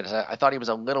Cespedes. I thought he was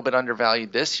a little bit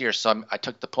undervalued this year, so I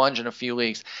took the plunge in a few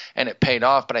leagues, and it paid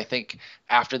off. But I think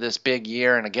after this big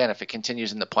year, and again, if it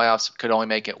continues in the playoffs, it could only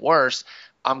make it worse.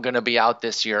 I'm going to be out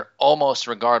this year almost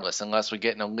regardless, unless we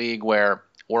get in a league where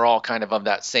we're all kind of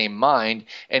that same mind,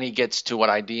 and he gets to what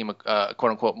I deem quote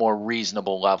unquote more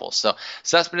reasonable level. So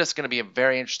Cespedes is going to be a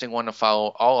very interesting one to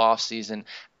follow all off season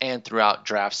and throughout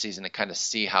draft season to kind of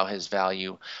see how his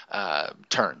value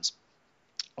turns.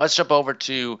 Let's jump over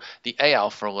to the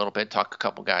AL for a little bit, talk a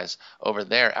couple guys over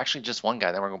there. Actually, just one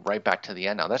guy, then we're going right back to the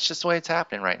end now. That's just the way it's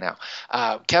happening right now.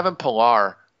 Kevin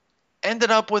Pillar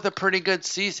ended up with a pretty good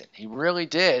season. He really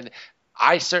did.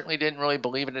 I certainly didn't really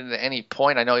believe it at any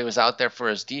point. I know he was out there for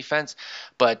his defense,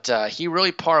 but he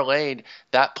really parlayed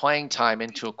that playing time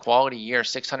into a quality year.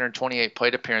 628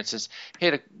 plate appearances,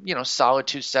 hit a solid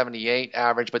 278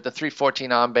 average, but the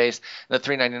 314 on base and the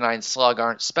 399 slug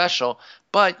aren't special.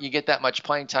 But you get that much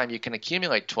playing time, you can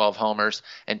accumulate 12 homers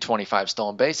and 25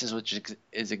 stolen bases, which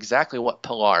is exactly what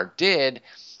Pilar did.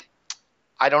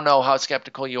 I don't know how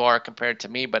skeptical you are compared to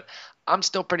me, but I'm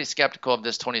still pretty skeptical of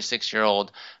this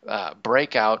 26-year-old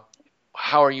breakout.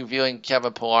 How are you viewing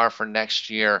Kevin Pilar for next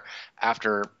year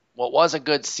after what was a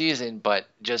good season, but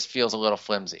just feels a little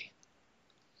flimsy?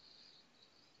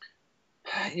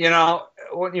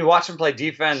 When you watch him play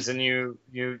defense, and you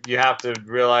have to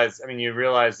realize, you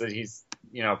realize that he's,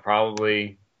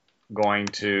 probably going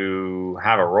to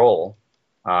have a role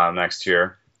next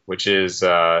year, which is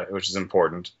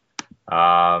important.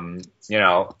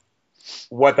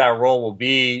 What that role will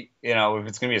be, if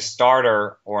it's going to be a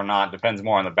starter or not, depends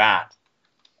more on the bat.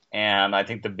 And I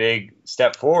think the big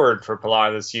step forward for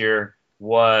Pilar this year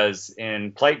was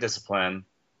in plate discipline,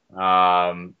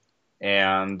 and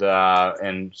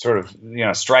sort of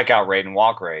strikeout rate and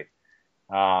walk rate.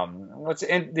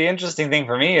 The interesting thing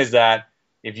for me is that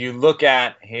if you look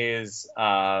at his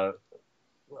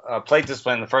plate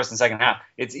discipline in the first and second half,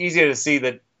 it's easier to see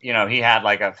that he had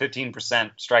like a 15%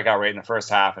 strikeout rate in the first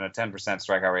half and a 10%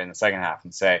 strikeout rate in the second half,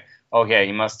 and say, okay,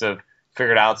 he must have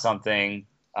figured out something,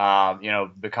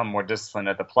 become more disciplined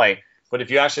at the plate. But if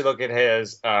you actually look at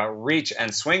his reach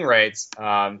and swing rates,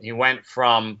 he went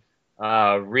from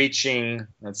reaching,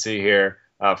 let's see here,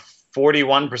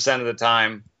 41% of the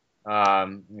time.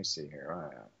 Let me see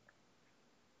here.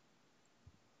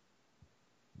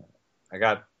 I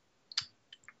got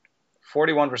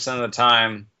 41% of the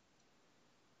time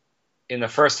in the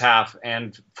first half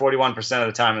and 41% of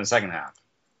the time in the second half.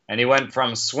 And he went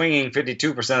from swinging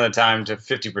 52% of the time to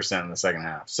 50% in the second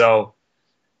half. So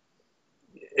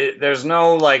there's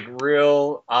no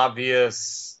real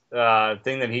obvious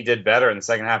thing that he did better in the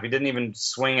second half. He didn't even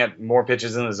swing at more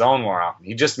pitches in the zone more often.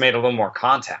 He just made a little more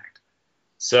contact.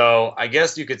 So I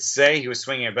guess you could say he was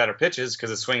swinging at better pitches because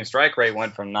the swing strike rate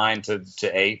went from 9 to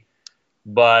 8.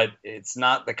 But it's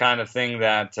not the kind of thing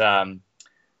that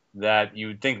that you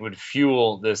would think would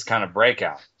fuel this kind of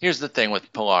breakout. Here's the thing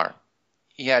with Pilar.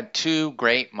 He had 2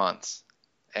 great months,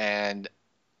 and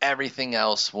everything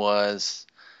else was,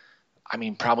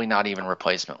 probably not even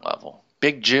replacement level.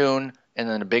 Big June, and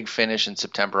then a big finish in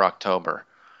September, October.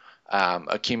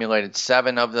 Accumulated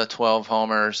 7 of the 12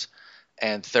 homers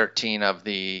and 13 of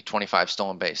the 25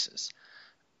 stolen bases.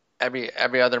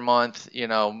 Every other month,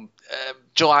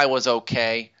 July was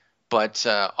okay, but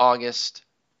August,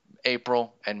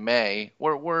 April, and May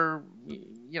were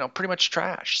pretty much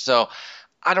trash. So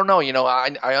I don't know.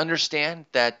 I understand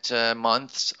that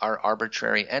months are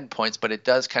arbitrary endpoints, but it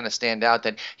does kind of stand out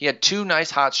that he had 2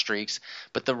 nice hot streaks,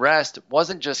 but the rest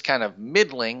wasn't just kind of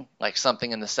middling like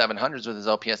something in the 700s with his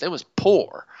OPS. It was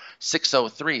poor.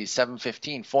 603,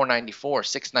 715, 494,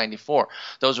 694.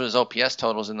 Those were his OPS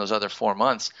totals in those other 4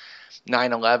 months.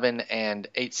 911 and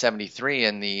 873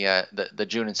 in the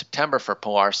June and September for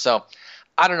Pilar. So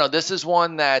I don't know. This is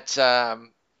one that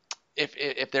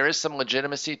if there is some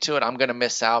legitimacy to it, I'm going to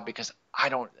miss out because I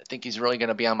don't think he's really going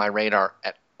to be on my radar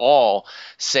at all,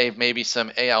 save maybe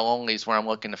some AL onlys where I'm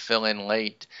looking to fill in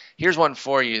late. Here's one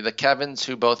for you: the Kevins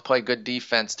who both play good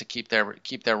defense to keep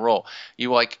their role.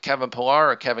 You like Kevin Pilar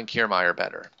or Kevin Kiermaier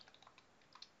better?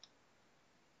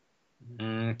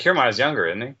 Kiermaier's younger,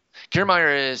 isn't he?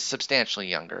 Kiermaier is substantially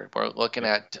younger. We're looking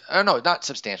at, no, not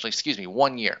substantially, excuse me,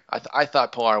 1 year. I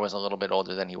thought Pilar was a little bit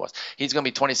older than he was. He's going to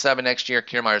be 27 next year.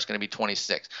 Kiermaier is going to be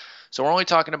 26. So we're only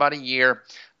talking about a year.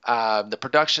 The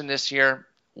production this year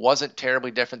wasn't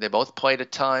terribly different. They both played a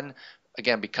ton,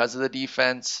 again, because of the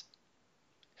defense.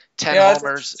 10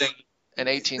 homers and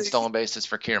 18 stolen bases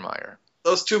for Kiermaier.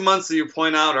 Those 2 months that you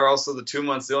point out are also the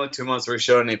only 2 months where he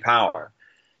showed any power.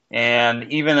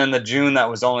 And even in the June, that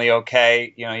was only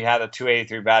okay. He had a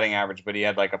 283 batting average, but he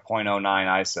had like a .09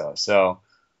 ISO. So,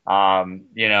 I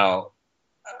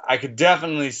could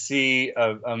definitely see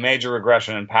a major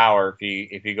regression in power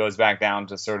if he goes back down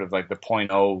to sort of like the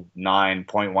 .09,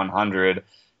 .100,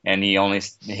 and he only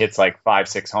hits like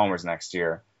 5-6 homers next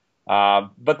year.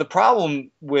 But the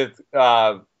problem with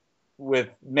making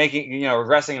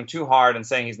regressing him too hard and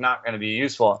saying he's not going to be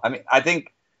useful. I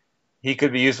think he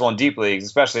could be useful in deep leagues,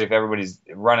 especially if everybody's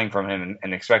running from him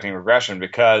and expecting regression,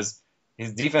 because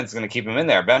his defense is going to keep him in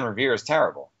there. Ben Revere is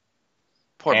terrible.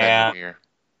 Poor Ben Revere.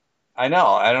 I know.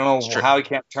 I don't know how he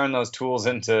can't turn those tools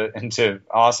into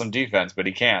awesome defense, but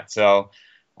he can't. So,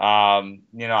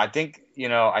 I think,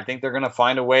 I think they're going to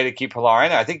find a way to keep Pilar in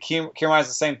there. I think Kiermaier is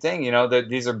the same thing.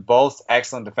 These are both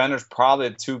excellent defenders, probably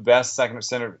the two best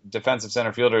defensive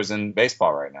center fielders in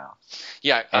baseball right now.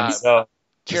 Yeah, and so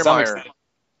to some Kiermaier extent,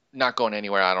 not going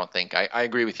anywhere, I don't think. I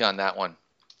agree with you on that one.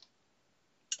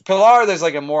 Pilar, there's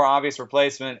like a more obvious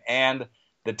replacement, and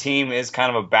the team is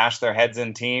kind of a bash their heads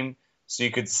in team. So you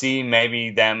could see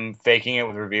maybe them faking it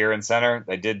with Revere in center.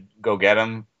 They did go get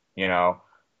him.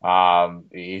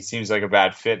 He seems like a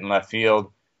bad fit in left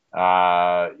field.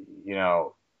 Because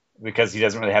he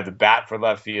doesn't really have the bat for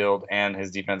left field, and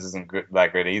his defense isn't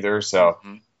that great either. So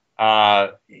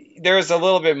there's a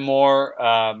little bit more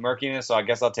murkiness. So I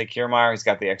guess I'll take Kiermaier. He's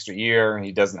got the extra year.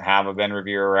 He doesn't have a Ben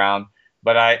Revere around.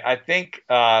 But I think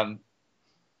while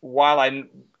I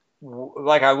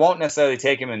won't necessarily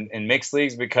take him in mixed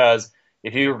leagues, because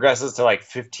if he regresses to like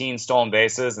 15 stolen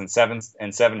bases and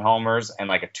seven homers and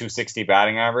like a 260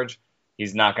 batting average,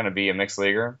 he's not going to be a mixed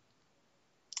leaguer.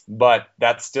 But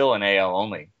that's still an AL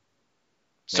only.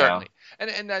 Certainly.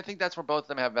 And I think that's where both of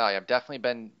them have value. I've definitely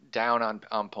been down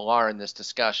on Pilar in this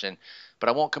discussion, but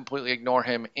I won't completely ignore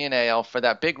him in AL for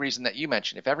that big reason that you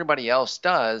mentioned. If everybody else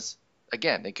does,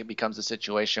 again, it becomes a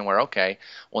situation where, okay,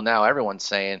 well, now everyone's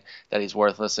saying that he's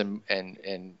worthless and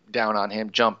down on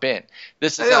him, jump in.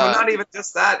 This is not even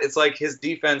just that. It's like his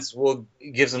defense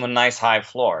gives him a nice high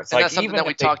floor. It's and like that's something that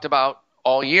we talked about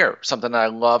all year, something that I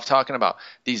love talking about.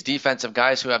 These defensive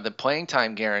guys who have the playing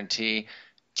time guarantee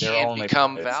can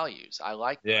become values. I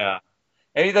like that. Yeah.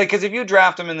 Because if you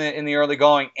draft them in the early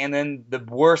going, and then the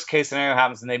worst case scenario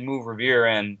happens and they move Revere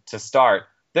in to start,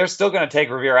 they're still going to take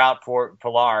Revere out for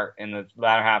Pilar in the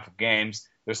latter half of games.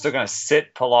 They're still going to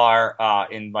sit Pilar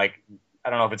in, like, I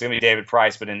don't know if it's going to be David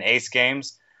Price, but in ace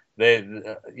games,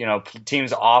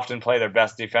 teams often play their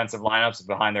best defensive lineups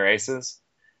behind their aces.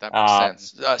 That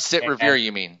makes sense. Sit Revere,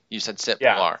 you mean? You said sit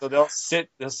Pilar. So they'll sit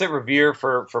Revere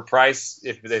for Price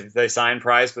if they sign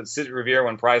Price, but sit Revere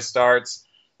when Price starts.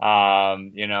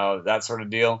 That sort of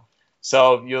deal.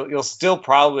 So you'll still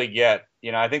probably get,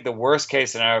 I think the worst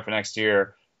case scenario for next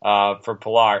year for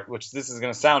Pilar, which this is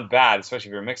going to sound bad, especially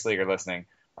if you're a mixed leaguer listening,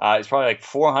 is probably like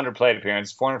 400 plate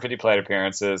appearances, 450 plate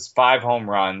appearances, 5 home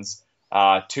runs,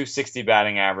 260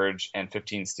 batting average, and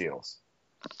 15 steals.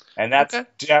 And that's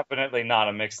definitely not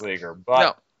a mixed leaguer.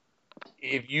 But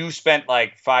if you spent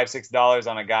like $5-6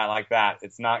 on a guy like that,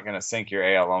 it's not going to sink your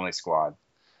AL only squad.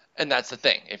 And that's the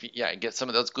thing. If get some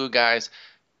of those glue guys,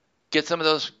 get some of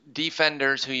those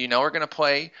defenders who are going to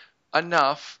play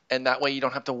enough, and that way you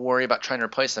don't have to worry about trying to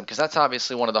replace them, because that's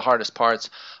obviously one of the hardest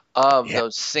parts of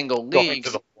those single leagues. Going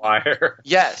to the wire.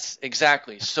 Yes,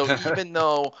 exactly. So even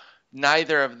though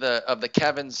neither of the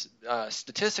Kevin's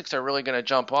statistics are really going to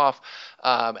jump off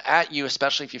at you,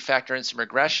 especially if you factor in some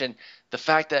regression, the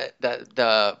fact that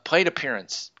the plate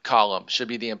appearance column should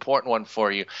be the important one for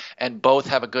you, and both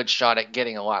have a good shot at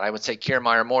getting a lot. I would say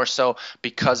Kiermaier more so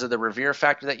because of the Revere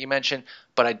factor that you mentioned,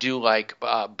 but I do like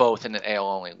both in an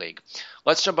AL-only league.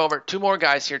 Let's jump over 2 more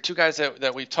guys here, 2 guys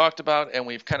that we've talked about and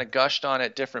we've kind of gushed on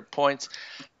at different points,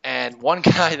 and one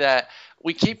guy that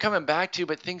we keep coming back to,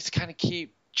 but things kind of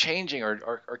keep changing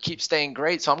or keep staying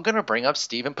great. So I'm going to bring up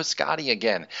Stephen Piscotty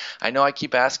again. I know I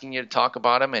keep asking you to talk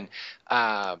about him, and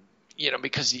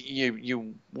because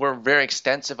you were very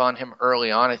extensive on him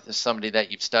early on as somebody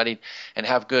that you've studied and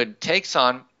have good takes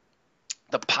on.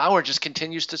 The power just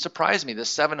continues to surprise me. The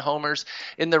 7 homers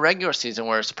in the regular season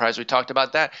were a surprise. We talked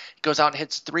about that. He goes out and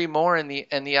hits 3 more in the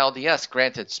LDS.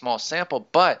 Granted, small sample,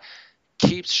 but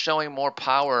keeps showing more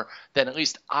power than at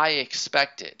least I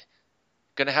expected.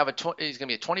 He's going to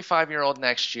be a 25-year-old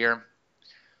next year.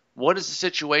 What is the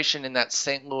situation in that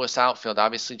St. Louis outfield?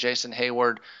 Obviously, Jason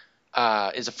Hayward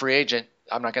is a free agent.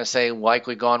 I'm not going to say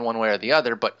likely gone one way or the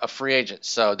other, but a free agent.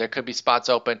 So there could be spots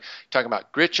open. Talking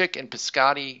about Grichuk and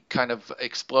Piscotty kind of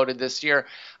exploded this year.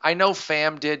 I know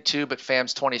Pham did too, but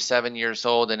Pham's 27 years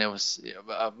old, and it was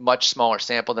a much smaller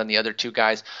sample than the other 2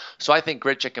 guys. So I think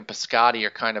Grichuk and Piscotty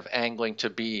are kind of angling to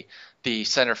be the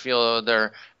center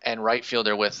fielder and right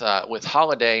fielder with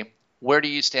Holiday. Where do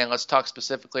you stand? Let's talk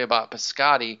specifically about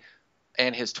Piscotty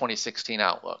and his 2016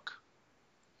 outlook.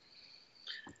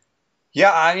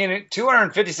 Yeah, I mean,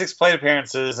 256 plate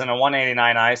appearances and a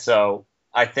 189 ISO,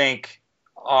 I think,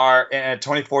 are at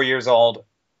 24 years old.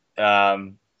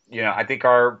 I think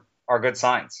are good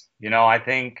signs. I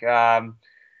think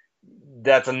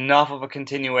that's enough of a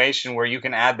continuation where you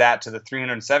can add that to the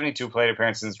 372 plate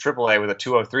appearances in AAA with a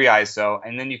 203 ISO,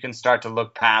 and then you can start to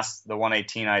look past the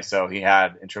 118 ISO he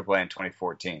had in AAA in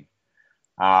 2014.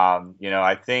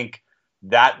 I think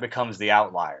that becomes the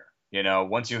outlier.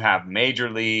 Once you have major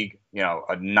league,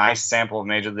 a nice sample of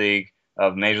major league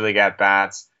at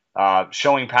bats,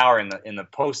 showing power in the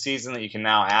postseason that you can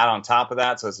now add on top of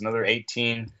that. So it's another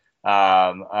 18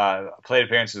 plate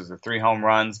appearances with 3 home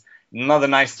runs. Another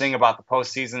nice thing about the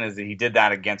postseason is that he did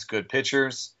that against good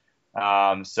pitchers.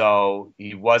 So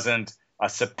he wasn't a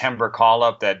September call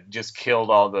up that just killed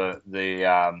all the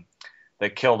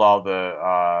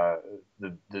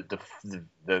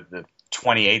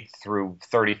 28th through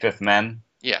 35th men.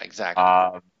 Yeah, exactly.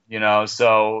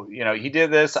 So he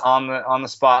did this on the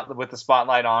spot with the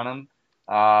spotlight on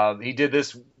him. He did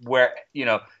this where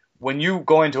when you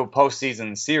go into a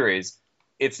postseason series,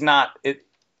 it's not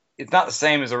the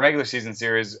same as a regular season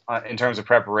series in terms of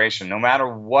preparation. No matter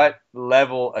what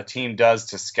level a team does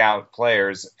to scout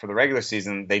players for the regular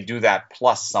season, they do that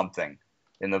plus something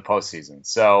in the postseason.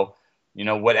 So,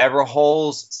 whatever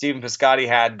holes Stephen Piscotty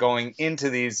had going into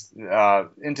these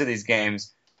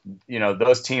games,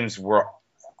 those teams were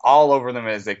all over them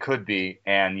as they could be,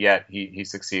 and yet he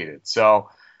succeeded. So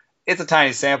it's a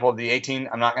tiny sample of the 18.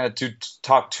 I'm not going to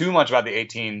talk too much about the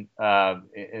 18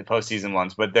 postseason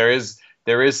ones, but there is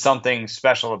something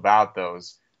special about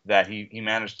those that he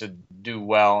managed to do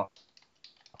well,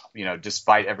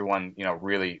 despite everyone,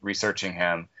 really researching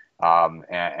him.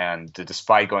 And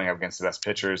despite going up against the best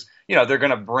pitchers, they're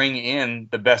going to bring in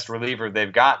the best reliever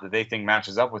they've got that they think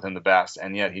matches up with him the best,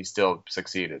 and yet he still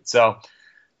succeeded. So,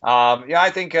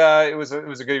 I think it was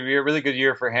a good year, really good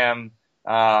year for him.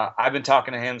 I've been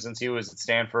talking to him since he was at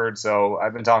Stanford, so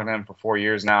I've been talking to him for 4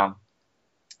 years now.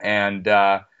 And,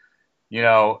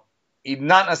 he's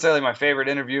not necessarily my favorite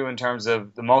interview in terms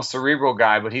of the most cerebral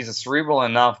guy, but he's cerebral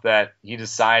enough that he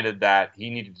decided that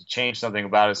he needed to change something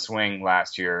about his swing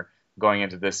last year going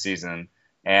into this season.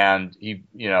 And he,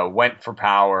 went for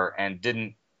power and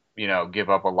didn't, give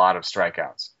up a lot of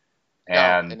strikeouts.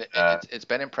 And it's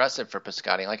been impressive for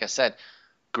Piscotty. Like I said,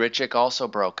 Grichuk also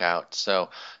broke out. So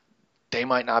they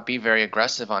might not be very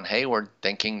aggressive on Hayward,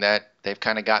 thinking that they've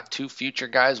kind of got 2 future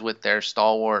guys with their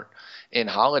stalwart in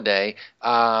Holiday.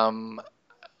 Are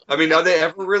they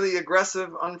ever really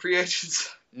aggressive on free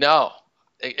agents? No,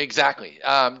 exactly.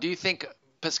 Do you think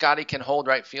Piscotty can hold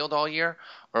right field all year,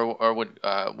 or would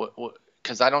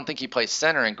because I don't think he plays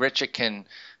center, and Grichuk can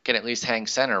at least hang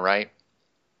center, right?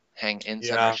 Hang in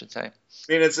center, I should say. I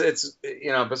mean, it's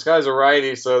Piscotty's a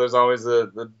righty, so there's always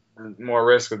the more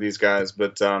risk with these guys,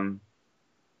 but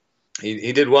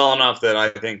he did well enough that I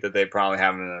think that they probably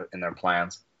have him in their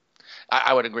plans.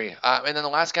 I would agree. And then the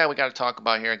last guy we got to talk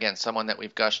about here, again, someone that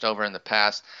we've gushed over in the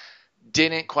past,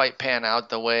 didn't quite pan out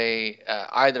the way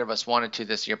either of us wanted to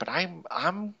this year. But I'm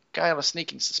kind of a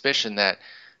sneaking suspicion that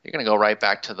you're going to go right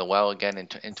back to the well again in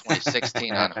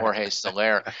 2016 on Jorge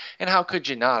Soler. And how could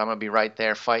you not? I'm going to be right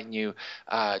there fighting you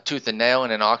tooth and nail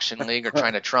in an auction league or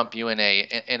trying to trump you in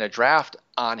a draft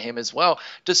on him as well,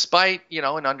 despite, an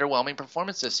underwhelming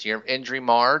performance this year. Injury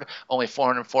marred, only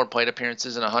 404 plate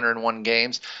appearances in 101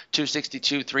 games,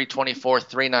 262, 324,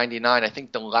 399. I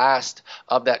think the last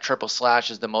of that triple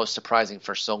slash is the most surprising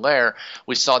for Soler.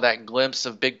 We saw that glimpse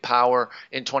of big power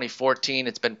in 2014.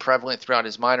 It's been prevalent throughout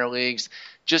his minor leagues.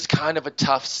 Just kind of a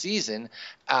tough season,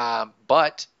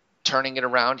 but turning it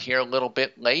around here a little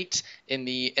bit late in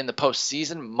the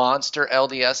postseason. Monster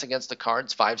LDS against the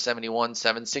Cards, 571,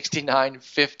 769,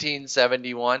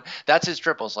 1571. That's his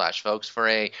triple slash, folks, for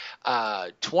a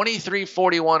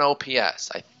 2341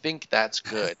 OPS. I think that's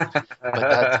good. But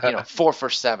that's 4 for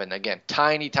 7. Again,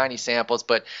 tiny samples,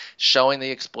 but showing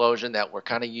the explosion that we're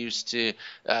kind of used to,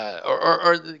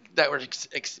 or that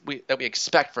we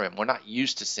expect from him. We're not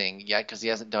used to seeing yet because he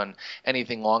hasn't done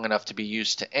anything long enough to be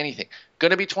used to anything.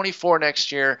 Going to be 24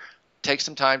 next year. Take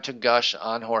some time to gush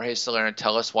on Jorge Soler and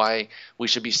tell us why we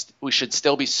should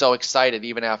still be so excited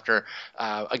even after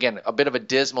again a bit of a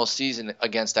dismal season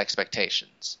against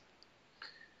expectations.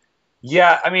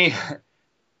 Yeah, I mean,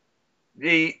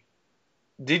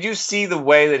 did you see the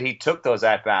way that he took those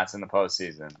at bats in the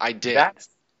postseason? I did. That's,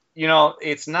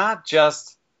 it's not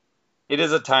just. It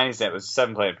is a tiny sample. It was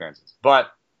 7 plate appearances,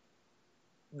 but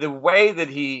the way that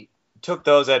he took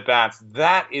those at bats,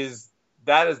 that is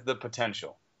the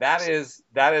potential. That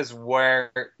is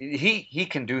where he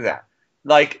can do that.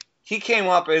 Like, he came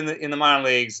up in the minor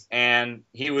leagues and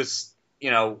he was,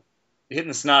 hitting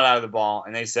the snot out of the ball,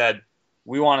 and they said,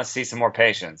 we want to see some more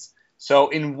patience. So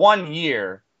in 1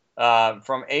 year,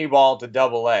 from A ball to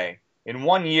Double A, in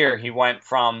 1 year he went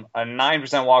from a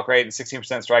 9% walk rate and 16%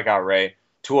 strikeout rate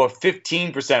to a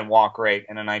 15% walk rate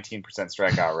and a 19%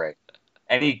 strikeout rate,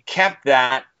 and he kept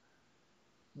that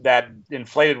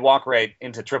inflated walk rate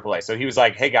into AAA. So he was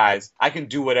like, hey guys, I can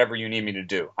do whatever you need me to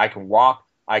do. I can walk,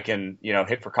 I can,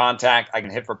 hit for contact, I can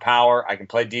hit for power, I can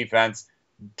play defense.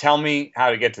 Tell me how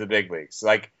to get to the big leagues.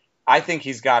 Like, I think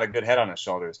he's got a good head on his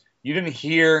shoulders. You didn't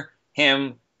hear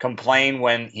him complain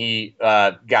when he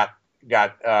got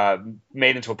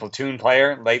made into a platoon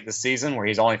player late this season, where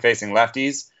he's only facing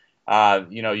lefties.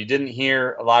 You didn't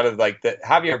hear a lot of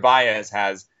Javier Baez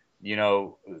has,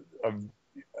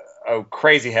 a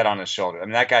crazy head on his shoulder. I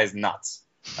mean, that guy's nuts.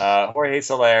 Jorge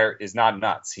Soler is not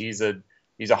nuts. He's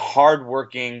a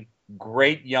hardworking,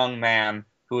 great young man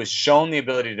who has shown the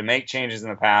ability to make changes in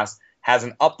the past, has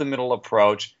an up the middle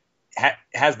approach,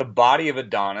 has the body of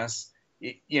Adonis.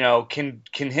 Can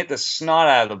hit the snot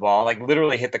out of the ball, like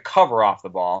literally hit the cover off the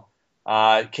ball.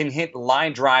 Can hit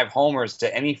line drive homers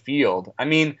to any field. I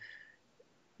mean,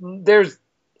 there's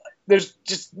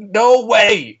just no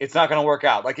way it's not going to work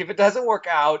out. Like, if it doesn't work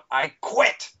out, I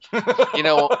quit.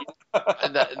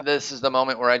 This is the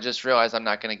moment where I just realized I'm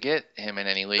not going to get him in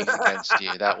any leagues against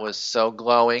you. That was so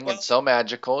glowing and so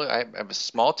magical. I have a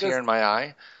small tear in my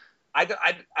eye.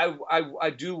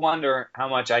 I do wonder how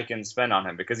much I can spend on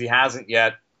him, because he hasn't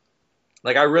yet.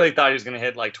 Like, I really thought he was going to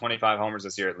hit like 25 homers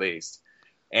this year at least.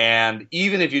 And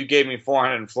even if you gave me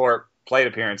 404 plate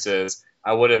appearances,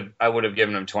 I would have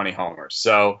given him 20 homers.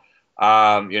 So,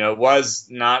 it was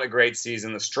not a great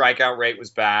season. The strikeout rate was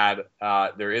bad.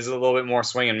 There is a little bit more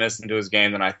swing and miss into his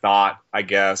game than I thought, I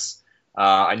guess.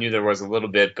 I knew there was a little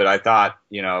bit, but I thought,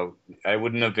 I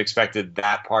wouldn't have expected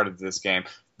that part of this game.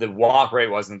 The walk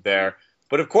rate wasn't there.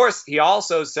 But, of course, he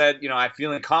also said, I'm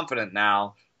feeling confident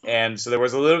now. And so there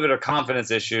was a little bit of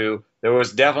confidence issue. There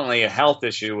was definitely a health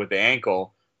issue with the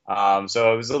ankle.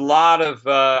 So it was a lot of,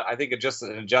 I think, just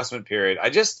an adjustment period. I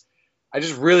just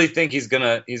really think he's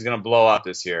gonna blow up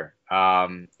this year,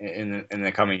 in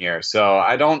the coming year. So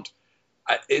I don't.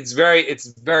 It's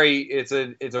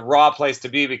a raw place to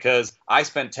be, because I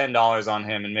spent $10 on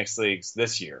him in mixed leagues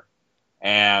this year,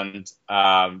 and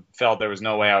felt there was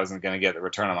no way I was going to get the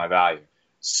return on my value.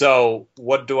 So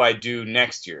what do I do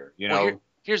next year?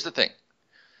 Here's the thing.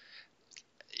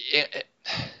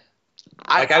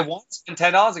 I want to spend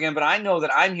 $10 again, but I know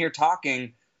that I'm here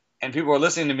talking, and people are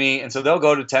listening to me, and so they'll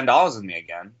go to $10 with me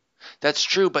again. That's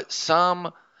true, but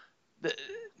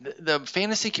the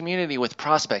fantasy community with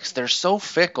prospects, they're so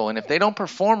fickle, and if they don't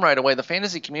perform right away, the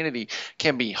fantasy community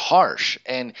can be harsh,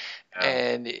 and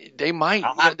they might.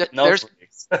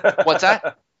 What's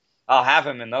that? I'll have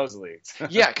him in those leagues.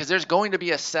 Yeah, because there's going to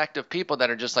be a sect of people that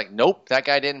are just like, nope, that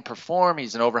guy didn't perform.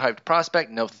 He's an overhyped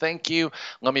prospect. No, thank you.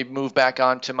 Let me move back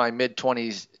on to my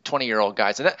mid-20s, 20-year-old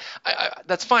guys. And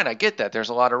that's fine. I get that. There's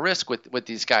a lot of risk with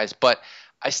these guys. But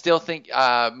I still think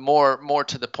more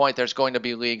to the point, there's going to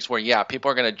be leagues where,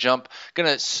 people are going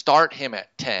to start him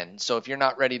at 10. So if you're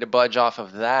not ready to budge off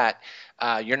of that,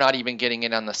 you're not even getting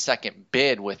in on the second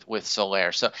bid with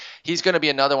Soler. So he's going to be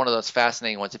another one of those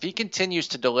fascinating ones. If he continues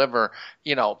to deliver,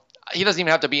 he doesn't even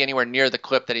have to be anywhere near the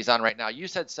clip that he's on right now. You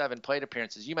said 7 plate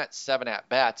appearances. You meant 7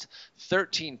 at-bats,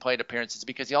 13 plate appearances,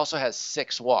 because he also has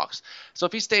 6 walks. So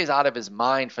if he stays out of his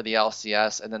mind for the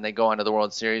LCS and then they go into the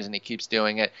World Series and he keeps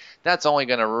doing it, that's only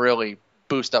going to really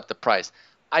boost up the price.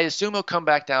 I assume he'll come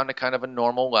back down to kind of a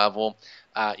normal level.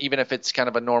 Even if it's kind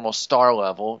of a normal star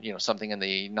level, something in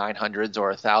the 900s or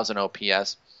 1,000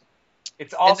 OPS.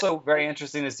 It's also very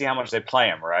interesting to see how much they play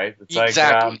him, right? It's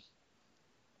exactly. Like,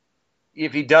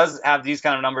 if he does have these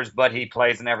kind of numbers, but he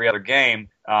plays in every other game,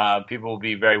 people will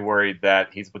be very worried that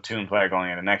he's a platoon player going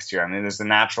into next year. I mean, there's a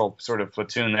natural sort of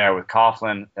platoon there with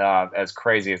Coughlin, as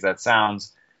crazy as that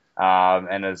sounds,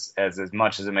 and as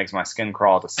much as it makes my skin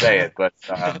crawl to say it, but.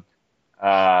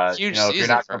 Huge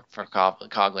season for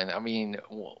Coughlin. I mean,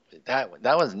 that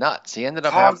was nuts. He ended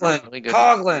up having a really good.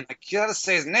 Coughlin. I gotta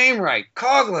say his name right.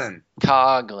 Coughlin.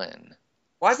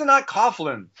 Why is it not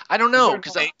Coughlin? I don't know,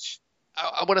 because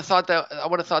I would have thought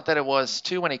that it was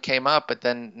too when he came up, but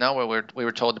then no, we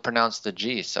were told to pronounce the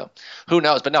G. So who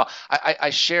knows? But no,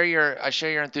 I share your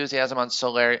enthusiasm on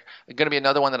Soler. Going to be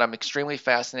another one that I'm extremely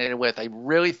fascinated with. I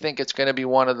really think it's going to be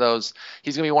one of those.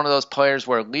 He's going to be one of those players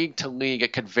where league to league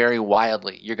it could vary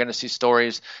wildly. You're going to see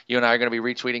stories. You and I are going to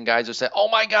be retweeting guys who say, "Oh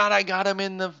my God, I got him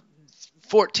in the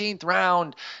 14th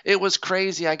round. It was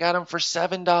crazy. I got him for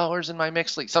 $7 in my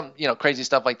mixed league." Some, crazy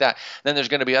stuff like that. Then there's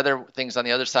going to be other things on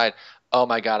the other side. Oh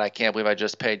my God, I can't believe I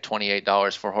just paid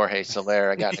 $28 for Jorge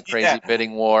Soler. I got in a crazy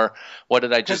bidding war. What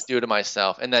did I just do to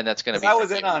myself? And then that's going to be. I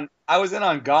was in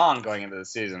on Gong going into the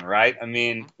season, right? I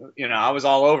mean, I was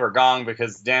all over Gong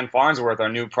because Dan Farnsworth, our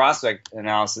new prospect lead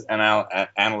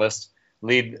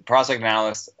prospect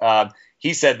analyst,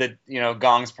 he said that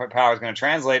Gong's power is going to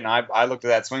translate, and I looked at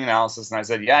that swing analysis and I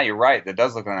said, yeah, you're right. That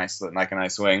does look like a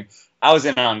nice swing. I was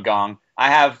in on Gong.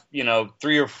 I have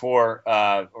 3 or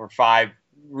 4 or 5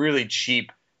 really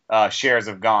cheap shares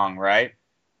of Gong, right?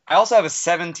 I also have a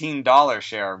 $17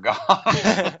 share of golf.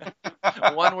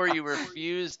 One where you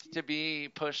refused to be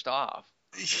pushed off.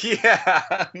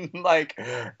 Yeah, like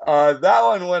that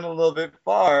one went a little bit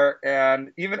far,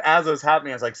 and even as it was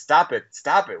happening, I was like, "Stop it!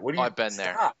 Stop it! What do Oh, you I've been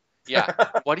there. stop?" Yeah.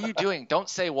 What are you doing? Don't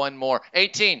say one more.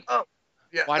 18. Oh,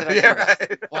 yeah, Why did I yeah, do that?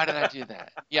 right. Why did I do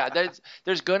that? Yeah,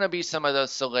 there's gonna be some of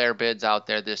those Soler bids out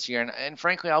there this year, and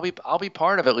frankly, I'll be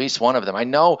part of at least one of them. I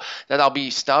know that I'll be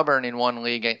stubborn in one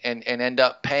league and end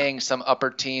up paying some upper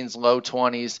teens, low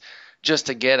 20s just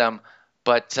to get them.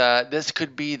 But this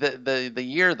could be the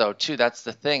year though too. That's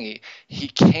the thing. He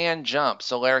can jump.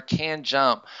 Soler can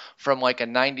jump from like a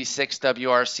 96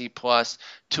 WRC plus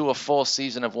to a full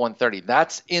season of 130.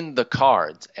 That's in the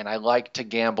cards, and I like to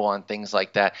gamble on things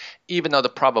like that, even though the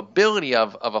probability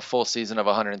of a full season of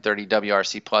 130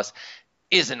 WRC plus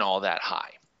isn't all that high.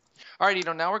 All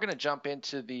right, now we're going to jump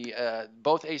into the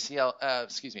both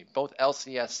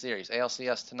LCS series,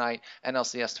 ALCS tonight,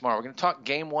 NLCS tomorrow. We're going to talk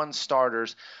game one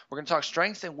starters. We're going to talk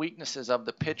strengths and weaknesses of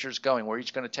the pitchers going. We're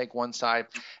each going to take one side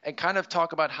and kind of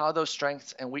talk about how those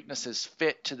strengths and weaknesses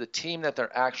fit to the team that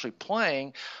they're actually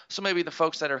playing. So maybe the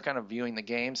folks that are kind of viewing the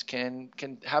games can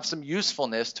have some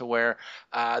usefulness to where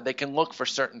they can look for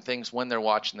certain things when they're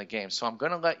watching the game. So I'm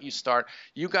going to let you start.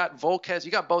 You got Volquez. You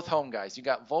got both home guys. You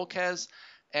got Volquez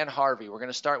and Harvey. We're going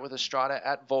to start with Estrada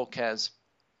at Volquez.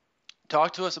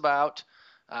 Talk to us about.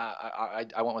 I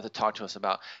went with a talk to us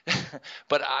about,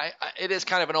 but it is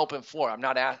kind of an open floor. I'm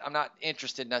not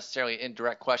interested necessarily in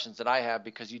direct questions that I have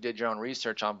because you did your own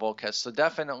research on Volquez. So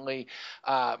definitely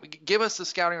give us the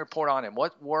scouting report on him.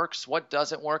 What works, what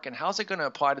doesn't work, and how's it going to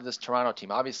apply to this Toronto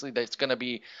team? Obviously, it's going to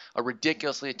be a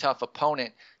ridiculously tough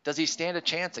opponent. Does he stand a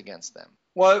chance against them?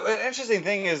 Well, an interesting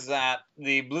thing is that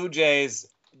the Blue Jays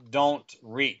don't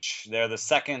reach. They're the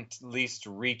second least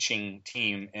reaching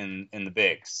team in the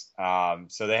bigs.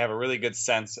 So they have a really good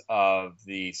sense of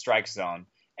the strike zone.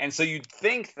 And so you'd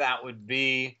think that would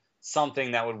be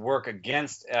something that would work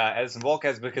against Edinson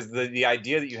Volquez, because the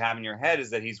idea that you have in your head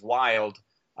is that he's wild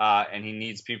and he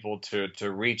needs people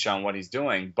to reach on what he's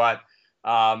doing. But,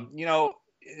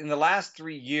 in the last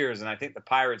 3 years, and I think the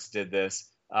Pirates did this,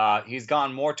 he's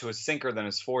gone more to a sinker than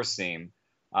his four seam.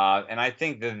 And I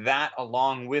think that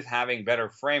along with having better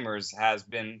framers has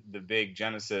been the big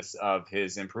genesis of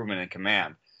his improvement in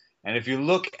command. And if you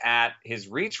look at his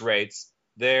reach rates,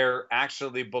 they're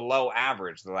actually below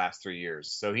average the last 3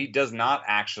 years. So he does not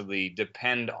actually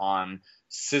depend on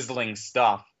sizzling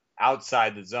stuff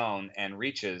outside the zone and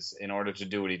reaches in order to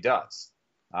do what he does.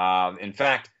 In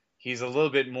fact, he's a little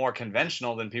bit more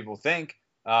conventional than people think.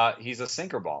 He's a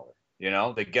sinker baller,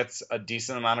 that gets a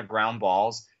decent amount of ground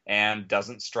balls and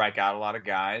doesn't strike out a lot of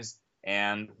guys.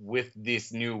 And with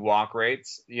these new walk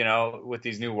rates,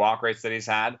 that he's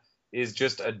had, is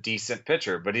just a decent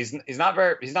pitcher. But he's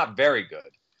not very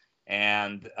good.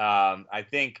 And I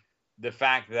think the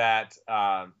fact that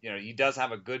he does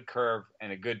have a good curve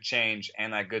and a good change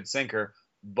and that good sinker,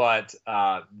 but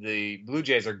the Blue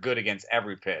Jays are good against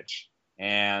every pitch,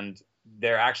 and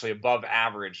they're actually above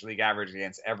average, league average,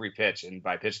 against every pitch and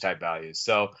by pitch type values.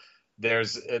 So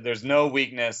there's no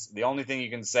weakness. The only thing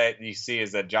you see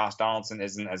is that Josh Donaldson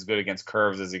isn't as good against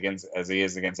curves as he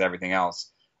is against everything else.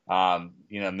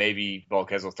 Maybe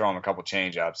Volquez will throw him a couple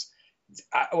changeups.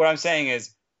 What I'm saying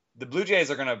is the Blue Jays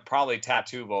are going to probably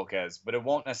tattoo Volquez, but it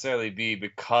won't necessarily be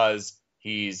because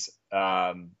he's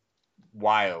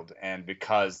wild and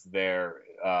because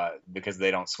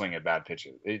they don't swing at bad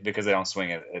pitches, because they don't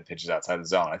swing at pitches outside the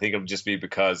zone. I think it'll just be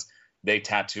because they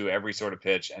tattoo every sort of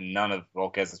pitch, and none of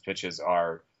Volquez's pitches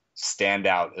are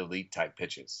standout elite type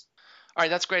pitches. All right,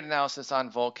 that's great analysis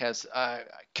on Volquez.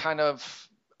 Kind of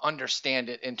understand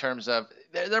it in terms of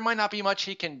there might not be much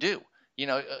he can do.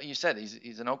 You said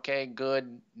he's an okay,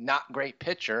 good, not great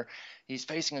pitcher. He's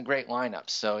facing a great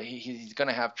lineup, so he's going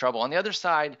to have trouble. On the other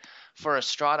side, for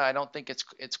Estrada, I don't think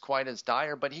it's quite as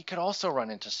dire, but he could also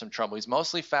run into some trouble. He's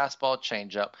mostly fastball,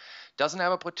 changeup. Doesn't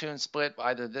have a platoon split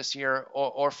either this year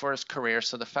or for his career.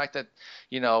 So the fact that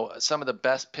some of the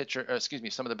best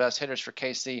hitters for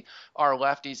KC are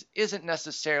lefties isn't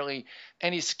necessarily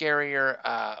any scarier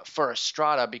for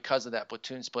Estrada because of that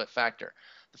platoon split factor.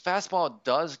 The fastball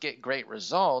does get great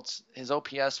results. His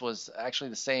OPS was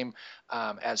actually the same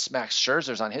as Max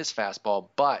Scherzer's on his fastball,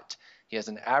 but he has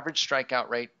an average strikeout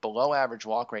rate, below average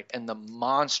walk rate, and the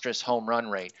monstrous home run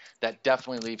rate that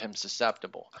definitely leave him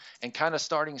susceptible. And kind of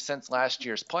starting since last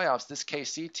year's playoffs, this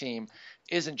KC team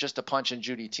isn't just a punch and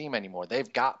Judy team anymore.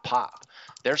 They've got pop.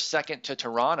 They're second to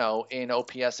Toronto in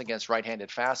OPS against right-handed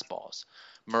fastballs.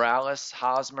 Morales,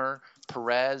 Hosmer,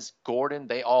 Perez, Gordon,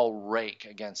 they all rake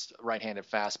against right-handed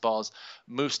fastballs.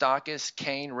 Moustakas,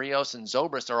 Kane, Rios, and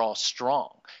Zobrist are all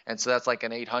strong. And so that's like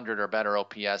an 800 or better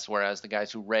OPS, whereas the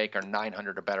guys who rake are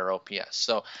 900 or better OPS.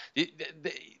 So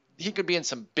he could be in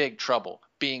some big trouble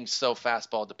being so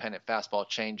fastball dependent, fastball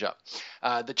changeup.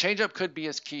 The changeup could be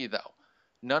his key, though.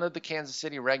 None of the Kansas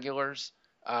City regulars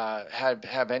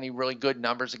have any really good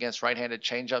numbers against right-handed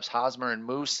changeups. Hosmer and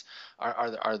Moose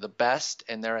are the best,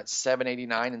 and they're at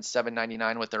 789 and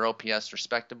 799 with their OPS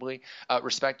respectively.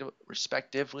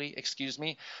 Excuse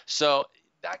me. So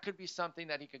that could be something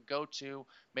that he could go to,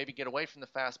 maybe get away from the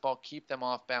fastball, keep them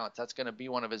off balance. That's going to be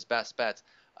one of his best bets.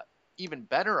 Even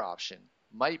better option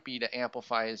might be to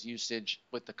amplify his usage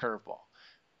with the curveball.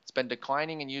 It's been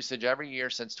declining in usage every year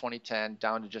since 2010,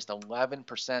 down to just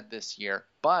 11% this year,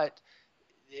 but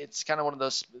it's kind of one of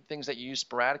those things that you use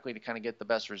sporadically to kind of get the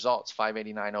best results,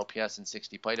 589 OPS and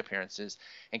 60 plate appearances.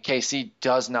 And KC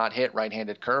does not hit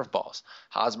right-handed curveballs.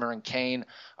 Hosmer and Kane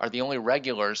are the only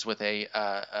regulars with a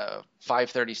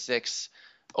 536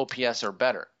 OPS or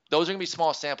better. Those are going to be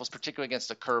small samples, particularly against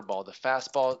the curveball. The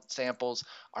fastball samples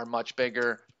are much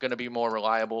bigger, going to be more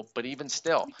reliable. But even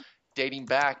still, dating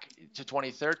back to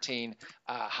 2013,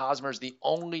 Hosmer's the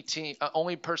only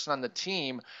person on the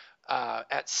team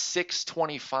at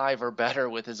 625 or better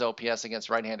with his OPS against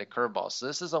right-handed curveballs. So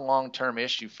this is a long-term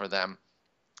issue for them.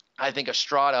 I think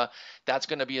Estrada, that's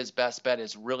going to be his best bet,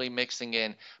 is really mixing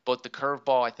in both the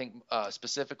curveball, I think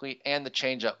specifically, and the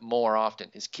changeup more often.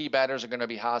 His key batters are going to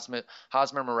be Hosmer,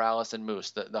 Morales, and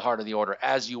Moose, the heart of the order,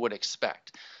 as you would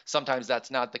expect. Sometimes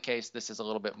that's not the case. This is a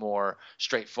little bit more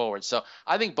straightforward. So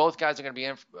I think both guys are going to be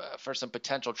in for some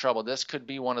potential trouble. This could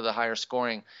be one of the higher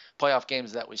scoring playoff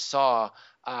games that we saw.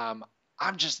 I'm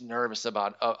just nervous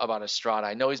about Estrada.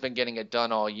 I know he's been getting it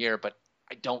done all year, but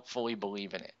I don't fully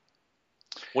believe in it.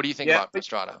 What do you think about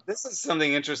Estrada? This is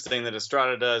something interesting that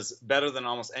Estrada does better than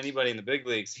almost anybody in the big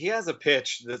leagues. He has a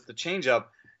pitch that the changeup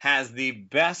has the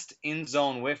best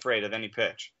in-zone whiff rate of any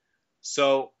pitch.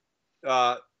 So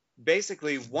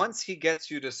basically, once he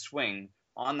gets you to swing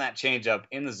on that changeup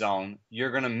in the zone,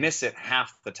 you're going to miss it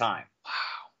half the time. Wow.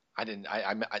 I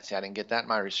didn't get that in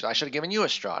my research. I should have given you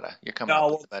Estrada. You're coming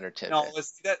up with a better tip. No,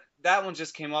 that one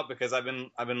just came up because I've been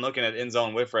looking at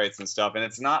in-zone whiff rates and stuff, and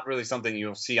it's not really something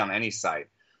you'll see on any site.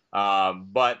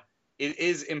 But it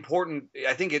is important.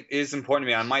 I think it is important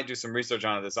to me. I might do some research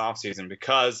on it this offseason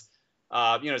because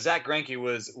Zach Greinke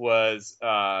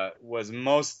was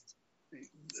most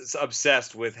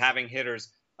obsessed with having hitters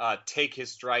take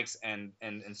his strikes and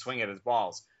swing at his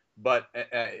balls. But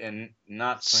and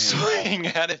not swing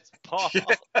at its balls.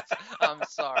 I'm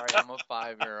sorry, I'm a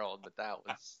 5-year-old, but that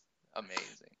was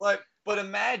amazing. But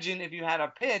imagine if you had a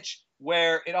pitch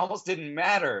where it almost didn't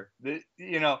matter.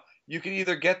 You could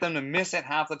either get them to miss it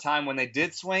half the time when they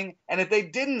did swing, and if they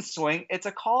didn't swing, it's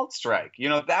a called strike.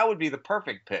 That would be the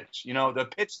perfect pitch. The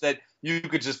pitch that you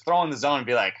could just throw in the zone and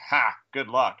be like, ha, good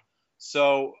luck.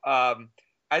 So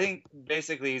I think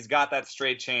basically he's got that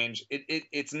straight change.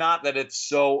 It's not that it's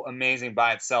so amazing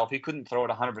by itself. He couldn't throw it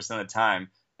 100% of the time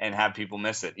and have people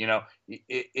miss it.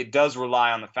 It does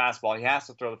rely on the fastball. He has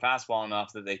to throw the fastball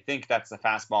enough that they think that's the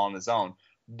fastball in the zone.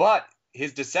 But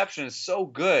his deception is so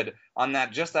good on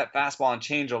just that fastball and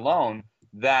change alone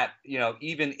that,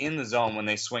 even in the zone when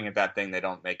they swing at that thing, they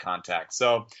don't make contact.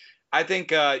 So I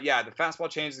think, the fastball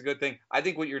change is a good thing. I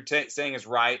think what you're saying is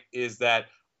right, is that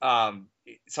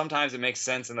sometimes it makes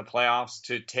sense in the playoffs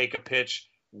to take a pitch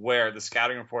where the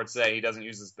scouting reports say he doesn't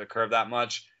use the curve that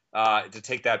much, to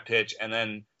take that pitch and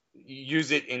then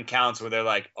use it in counts where they're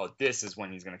like, oh, this is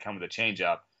when he's going to come with a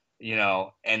changeup,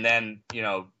 and then,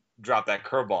 drop that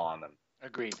curveball on them.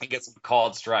 Agreed. And get some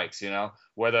called strikes,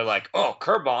 where they're like, oh,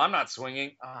 curveball, I'm not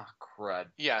swinging. Ah, crud.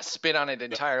 Yeah, spit on it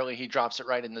entirely. He drops it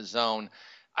right in the zone.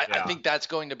 I think that's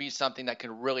going to be something that could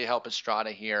really help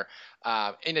Estrada here.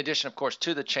 In addition, of course,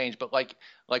 to the change, but like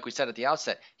we said at the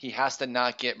outset, he has to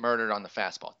not get murdered on the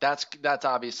fastball. That's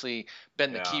obviously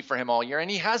been the key for him all year, and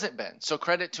he hasn't been. So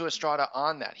credit to Estrada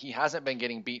on that. He hasn't been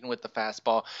getting beaten with the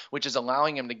fastball, which is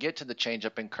allowing him to get to the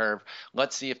changeup and curve.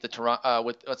 Let's see if the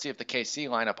KC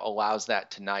lineup allows that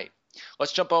tonight.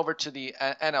 Let's jump over to the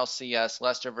NLCS,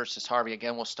 Lester versus Harvey.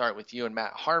 Again, we'll start with you and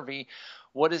Matt. Harvey,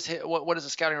 what does the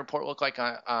scouting report look like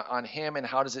on him, and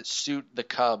how does it suit the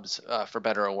Cubs for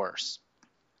better or worse?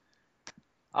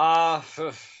 I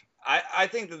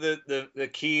think that the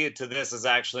key to this is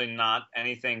actually not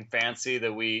anything fancy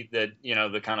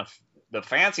the kind of the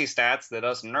fancy stats that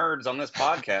us nerds on this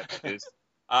podcast use.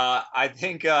 I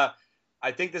think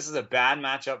this is a bad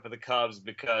matchup for the Cubs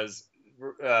because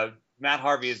Matt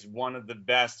Harvey is one of the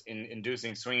best in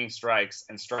inducing swinging strikes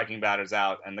and striking batters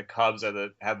out, and the Cubs have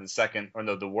the second or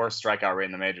the worst strikeout rate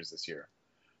in the majors this year.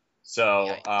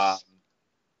 So,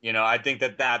 I think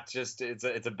that just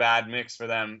it's a bad mix for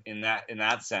them in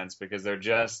that sense, because they're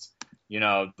just,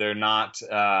 they're not.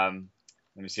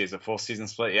 Let me see, is a full season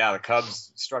split? Yeah, the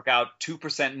Cubs struck out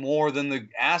 2% more than the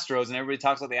Astros, and everybody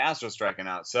talks about the Astros striking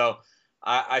out. So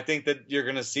I think that you're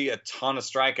going to see a ton of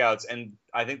strikeouts, and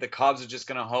I think the Cubs are just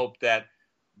going to hope that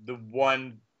the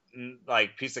one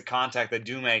piece of contact they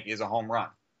do make is a home run.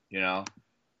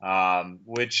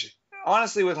 Which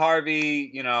honestly with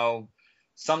Harvey,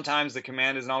 sometimes the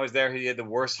command isn't always there. He had the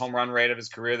worst home run rate of his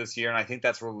career this year, and I think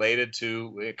that's related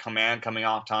to command coming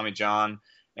off Tommy John.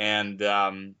 And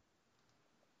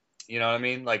you know what I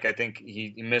mean? I think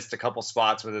he missed a couple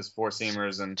spots with his four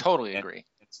seamers and totally agree.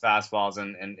 And his fastballs,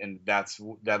 and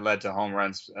that led to home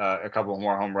runs, a couple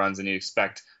more home runs than you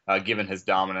expect given his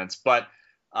dominance. But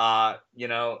and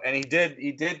he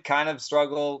did kind of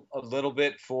struggle a little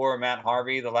bit for Matt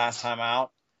Harvey the last time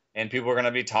out, and people are going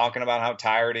to be talking about how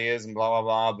tired he is and blah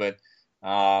blah blah. But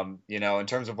in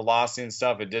terms of velocity and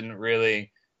stuff, it didn't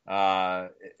really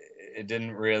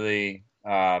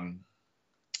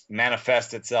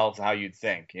manifest itself how you'd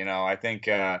think. I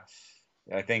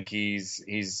think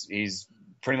he's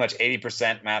pretty much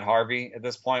 80% Matt Harvey at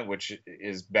this point, which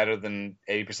is better than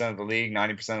 80% of the league,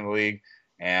 90% of the league,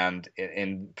 and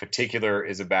in particular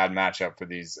is a bad matchup for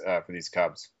these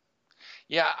Cubs.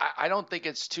 Yeah, I don't think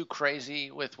it's too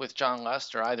crazy with Jon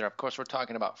Lester either. Of course, we're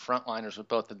talking about frontliners with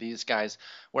both of these guys,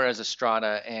 whereas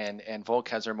Estrada and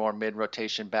Volquez are more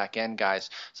mid-rotation back-end guys.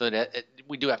 So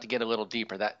we do have to get a little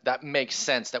deeper. That makes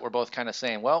sense that we're both kind of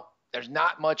saying, well, there's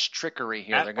not much trickery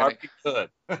here. Matt Harvey could.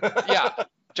 Yeah.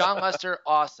 Jon Lester,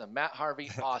 awesome. Matt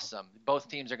Harvey, awesome. Both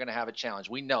teams are going to have a challenge.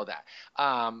 We know that.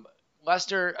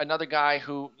 Lester, another guy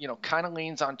who, kind of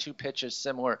leans on two pitches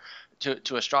similar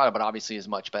to Estrada, but obviously is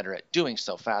much better at doing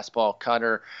so. Fastball,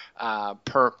 cutter,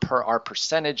 per our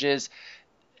percentages.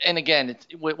 And again,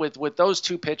 with those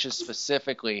two pitches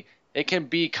specifically, it can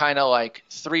be kind of like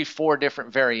 3-4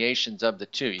 different variations of the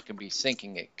two. You can be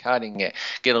sinking it, cutting it,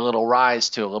 get a little rise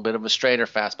to a little bit of a straighter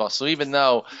fastball. So even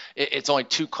though it's only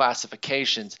two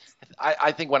classifications,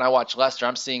 I think when I watch Lester,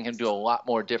 I'm seeing him do a lot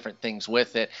more different things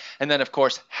with it. And then, of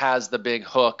course, has the big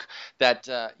hook that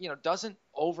doesn't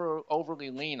overly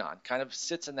lean on, kind of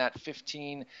sits in that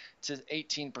 15 to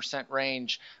 18%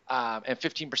 range, and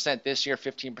 15% this year,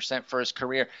 15% for his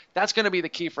career. That's going to be the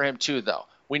key for him too, though.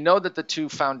 We know that the two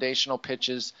foundational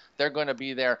pitches, they're going to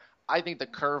be there. I think the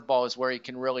curveball is where he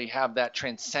can really have that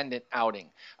transcendent outing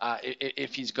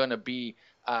if he's going to be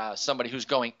somebody who's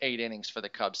going 8 innings for the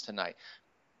Cubs tonight.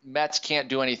 Mets can't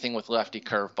do anything with lefty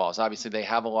curveballs. Obviously, they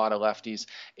have a lot of lefties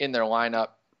in their lineup.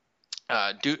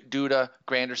 Duda,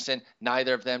 Granderson,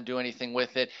 neither of them do anything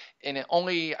with it. And I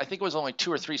think it was only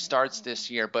 2 or 3 starts this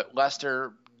year, but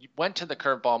Lester went to the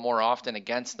curveball more often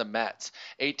against the Mets,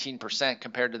 18%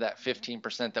 compared to that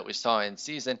 15% that we saw in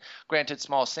season. Granted,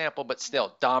 small sample, but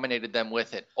still dominated them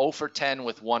with it. 0 for 10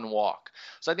 with 1 walk.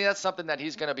 So I think that's something that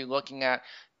he's going to be looking at.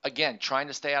 Again, trying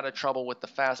to stay out of trouble with the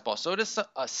fastball. So it is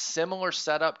a similar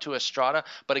setup to Estrada,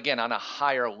 but again, on a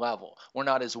higher level. We're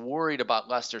not as worried about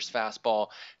Lester's fastball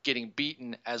getting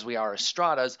beaten as we are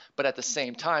Estrada's, but at the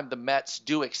same time, the Mets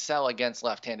do excel against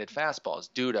left-handed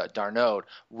fastballs. Duda, d'Arnaud,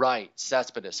 Wright,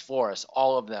 Cespedes, Flores,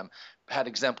 all of them had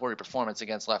exemplary performance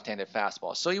against left-handed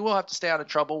fastballs. So you will have to stay out of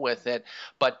trouble with it,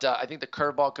 but I think the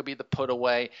curveball could be the put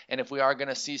away, and if we are going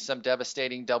to see some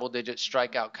devastating double-digit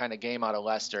strikeout kind of game out of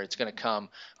Lester, it's going to come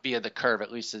via the curve, at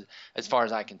least as far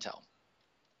as I can tell.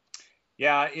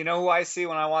 Yeah, who I see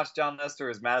when I watch Jon Lester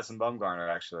is Madison Bumgarner,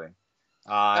 actually.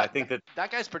 I think that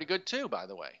guy's pretty good too, by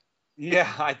the way. Yeah,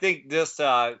 I think this,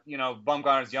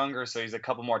 Bumgarner's younger, so he's a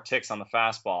couple more ticks on the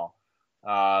fastball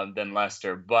than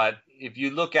Lester. But if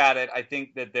you look at it, I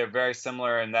think that they're very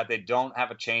similar in that they don't have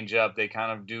a changeup. They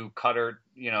kind of do cutter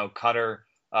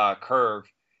curve,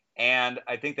 and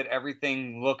I think that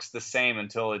everything looks the same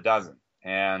until it doesn't.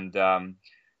 And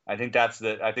I think that's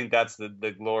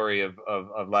the glory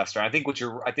of Lester. And I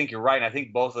think you're right. And I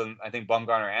think both of them, I think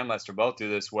Bumgarner and Lester both do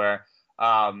this, where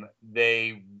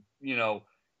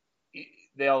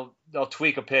they'll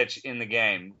tweak a pitch in the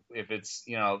game. If it's,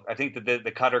 I think that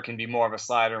the cutter can be more of a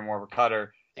slider, more of a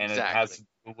cutter, and exactly. It has to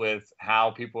do with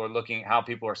how people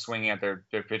are swinging at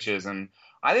their pitches. And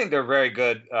I think they're very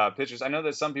good pitchers. I know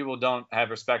that some people don't have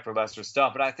respect for Lester's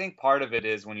stuff, but I think part of it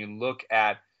is when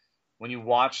you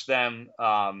watch them,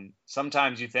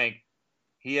 sometimes you think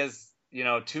he has,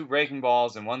 2 breaking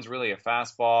balls and one's really a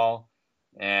fastball,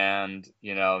 and,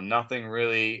 nothing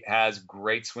really has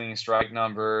great swinging strike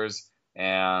numbers.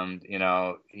 and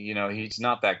he's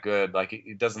not that good. Like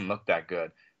it doesn't look that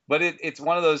good. But it's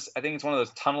one of those. I think it's one of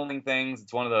those tunneling things.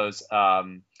 It's one of those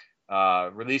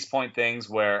release point things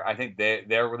where I think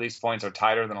their release points are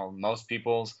tighter than most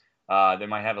people's. They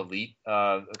might have elite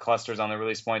clusters on their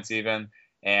release points even,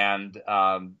 and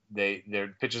their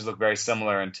pitches look very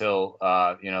similar until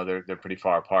they're pretty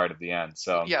far apart at the end.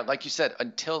 So yeah, like you said,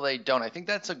 until they don't. I think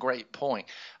that's a great point.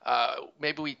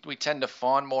 Maybe we tend to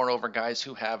fawn more over guys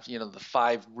who have the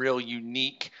 5 real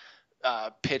unique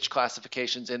pitch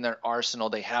classifications in their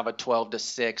arsenal. They have a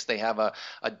 12-6. They have a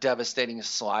devastating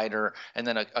slider, and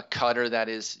then a cutter that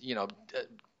is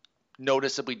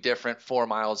noticeably different, 4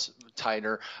 miles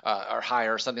tighter or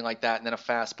higher, something like that, and then a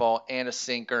fastball and a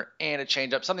sinker and a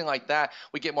changeup, something like that.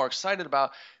 We get more excited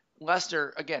about.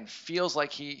 Lester, again, feels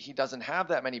like he doesn't have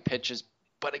that many pitches.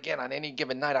 But again, on any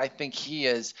given night, I think he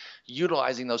is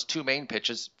utilizing those 2 main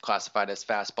pitches, classified as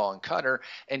fastball and cutter,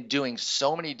 and doing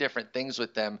so many different things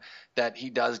with them that he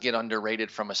does get underrated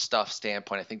from a stuff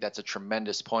standpoint. I think that's a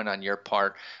tremendous point on your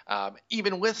part.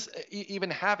 Even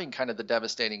having kind of the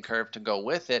devastating curve to go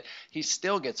with it, he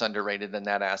still gets underrated in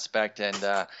that aspect.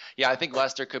 And I think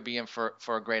Lester could be in for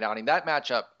a great outing. That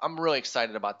matchup, I'm really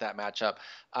excited about that matchup.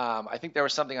 I think there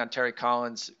was something on Terry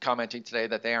Collins commenting today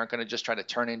that they aren't going to just try to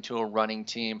turn into a running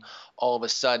team all of a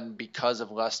sudden because of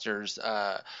Lester's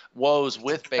woes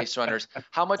with base runners.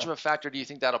 How much of a factor do you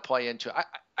think that'll play into?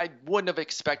 I wouldn't have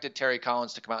expected Terry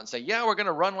Collins to come out and say, yeah, we're going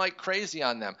to run like crazy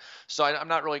on them. So I'm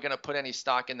not really going to put any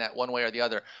stock in that one way or the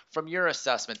other. From your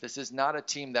assessment, this is not a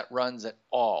team that runs at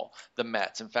all, the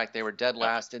Mets. In fact, they were dead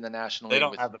last in the National League. They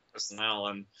don't have the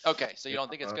personnel. Okay, so you don't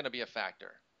think it's going to be a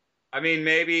factor? I mean,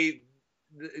 maybe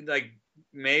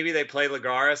they play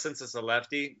Lagares since it's a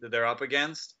lefty that they're up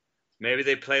against. Maybe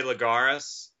they play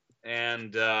Lagares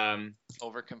and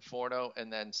over Conforto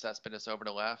and then Cespedes over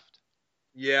to left.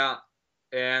 Yeah,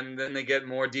 and then they get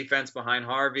more defense behind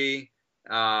Harvey.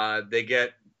 They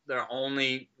get their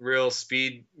only real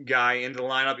speed guy into the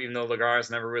lineup, even though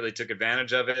Lagares never really took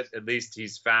advantage of it. At least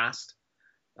he's fast,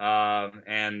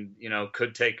 and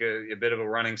could take a bit of a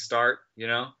running start.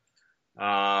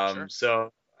 Sure.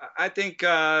 So I think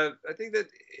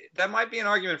that might be an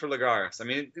argument for Lagares. I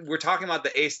mean, we're talking about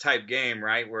the ace type game,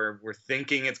 right? Where we're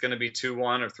thinking it's going to be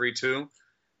 2-1 or 3-2.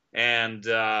 And,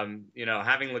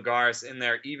 having Lagares in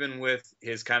there, even with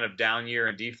his kind of down year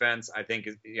in defense, I think,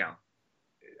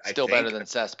 still better than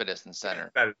Cespedes in center.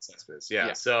 Better than Cespedes,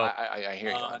 yeah. So I hear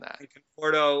you on that.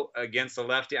 Conforto against the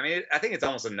lefty. I mean, I think it's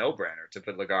almost a no-brainer to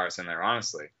put Lagares in there,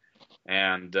 honestly.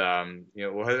 And,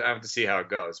 we'll have to see how it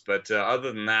goes. But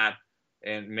other than that,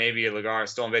 and maybe a Lagares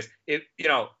stolen base, it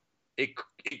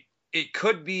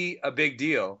could be a big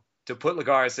deal to put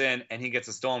Lagares in and he gets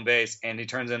a stolen base and he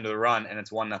turns into the run and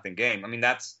it's 1-0 game. I mean,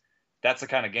 that's the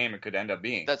kind of game it could end up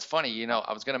being. That's funny.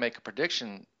 I was going to make a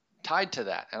prediction tied to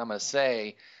that, and I'm going to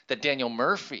say that Daniel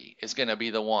Murphy is going to be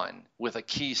the one with a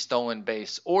key stolen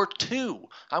base or 2.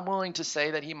 I'm willing to say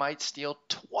that he might steal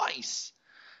twice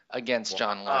against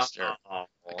John Lester.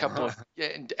 A couple of,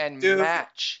 and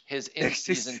match his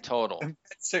in-season total.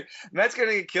 Mets going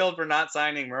to get killed for not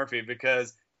signing Murphy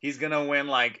because he's going to win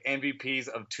like MVPs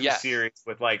of 2 series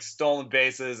with like stolen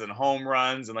bases and home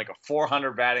runs and like a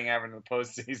 400 batting average in the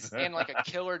postseason. And like a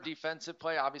killer defensive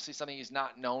play, obviously something he's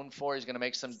not known for. He's going to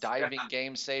make some diving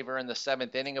game saver in the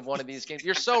 7th inning of one of these games.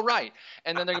 You're so right.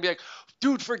 And then they're going to be like,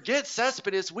 dude, forget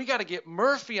Cespedes. We got to get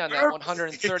Murphy on that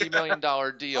 $130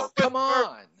 million deal. Come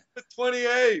on.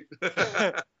 28.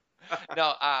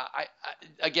 No,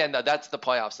 again, that's the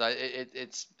playoffs.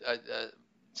 It's a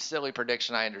silly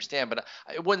prediction, I understand, but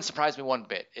it wouldn't surprise me one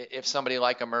bit if somebody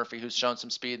like a Murphy who's shown some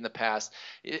speed in the past.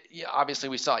 Obviously,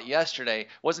 we saw it yesterday.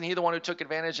 Wasn't he the one who took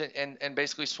advantage and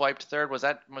basically swiped third? Was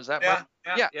that Murphy?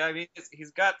 Yeah. I mean,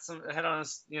 he's got some head on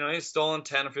his. He's stolen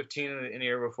 10 or 15 in the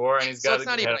year before, and he's got. So it's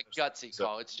not even a gutsy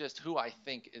call. It's just who I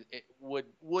think it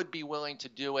would be willing to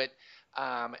do it.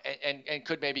 And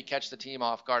could maybe catch the team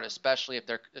off guard, especially if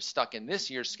they're stuck in this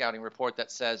year's scouting report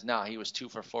that says, no, he was 2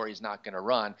 for 4, he's not going to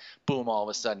run. Boom, all of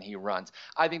a sudden he runs.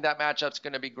 I think that matchup's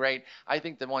going to be great. I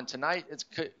think the one tonight is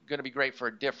going to be great for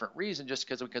a different reason, just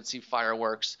because we could see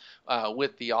fireworks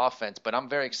with the offense. But I'm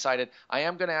very excited. I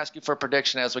am going to ask you for a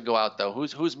prediction as we go out, though.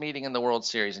 Who's meeting in the World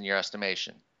Series in your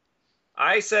estimation?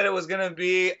 I said it was going to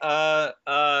be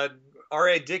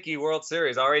R.A. Dickey World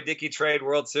Series, R.A. Dickey trade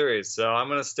World Series. So I'm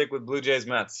going to stick with Blue Jays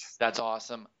Mets. That's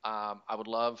awesome. I would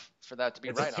love for that to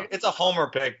be right. It's a homer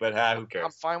pick, but who cares?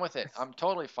 I'm fine with it. I'm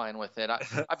totally fine with it.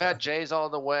 I've had Jays all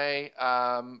the way.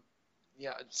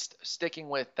 Sticking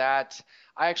with that.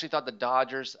 I actually thought the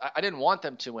Dodgers. I didn't want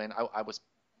them to win. I was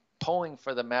pulling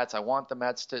for the Mets. I want the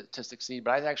Mets to succeed,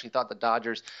 but I actually thought the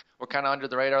Dodgers were kind of under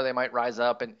the radar. They might rise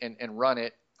up and run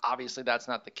it. Obviously, that's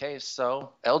not the case.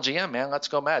 So LGM, man, let's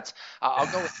go Mets.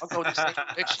 I'll go with the same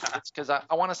prediction because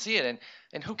I want to see it.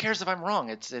 And who cares if I'm wrong?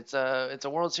 It's a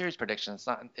World Series prediction. It's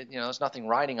not, there's nothing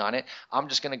riding on it. I'm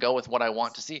just going to go with what I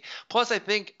want to see. Plus, I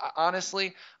think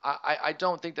honestly, I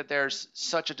don't think that there's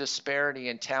such a disparity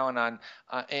in talent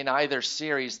in either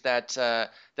series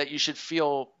that you should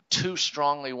feel too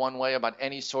strongly one way about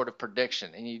any sort of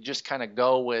prediction, and you just kind of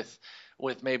go with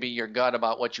maybe your gut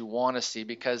about what you want to see.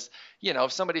 Because,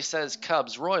 if somebody says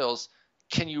Cubs, Royals,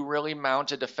 can you really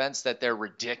mount a defense that they're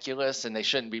ridiculous and they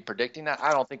shouldn't be predicting that?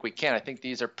 I don't think we can. I think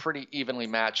these are pretty evenly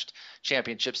matched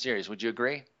championship series. Would you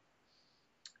agree?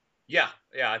 Yeah,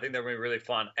 I think they're going to be really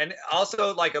fun. And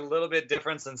also like a little bit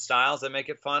difference in styles that make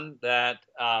it fun. That,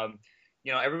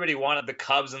 everybody wanted the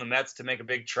Cubs and the Mets to make a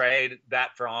big trade,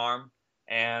 bat for arm.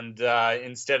 And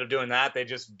instead of doing that, they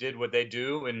just did what they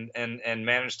do and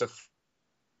managed to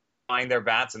find their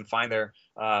bats and find their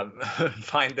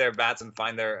bats and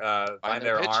find their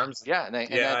arms. Yeah, and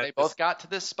they both got to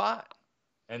this spot.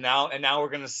 And now we're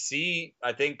going to see.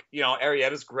 I think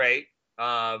Arrieta's great,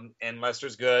 and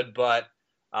Lester's good, but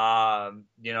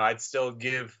I'd still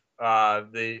give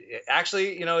it's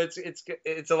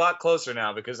a lot closer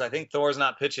now because I think Thor's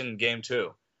not pitching game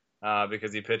 2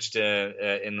 because he pitched in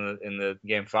the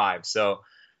game 5. So.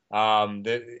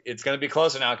 It's going to be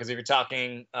closer now because if you're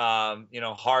talking,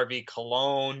 Harvey,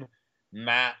 Colon,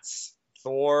 Matz,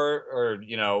 Thor, or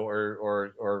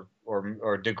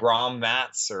DeGrom,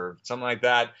 Matz, or something like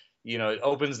that, it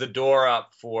opens the door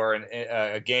up for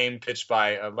a game pitched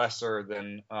by a lesser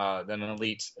than an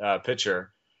elite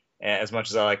pitcher. As much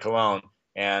as I like Colon,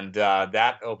 and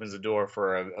that opens the door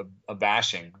for a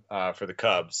bashing for the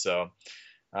Cubs. So.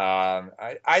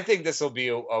 I think this will be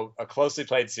a closely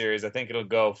played series. I think it'll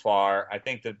go far. I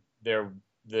think that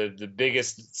the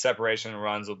biggest separation in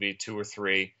runs will be 2 or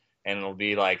 3, and it'll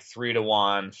be like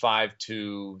 3-1,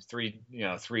 5-2,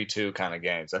 3-2 kind of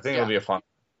games. I think it'll be a fun.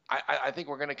 I think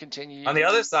we're going to continue. On the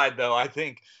other side, though, I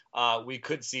think we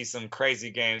could see some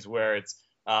crazy games where it's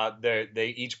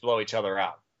they each blow each other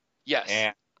out. Yes.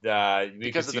 And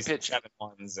because of the pitch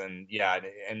 7-1s,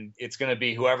 and it's going to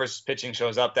be whoever's pitching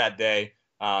shows up that day.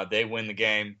 They win the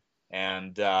game,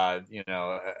 and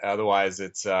otherwise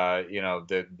it's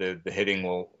the hitting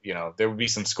will there will be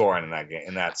some scoring in that game,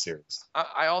 in that series.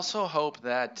 I also hope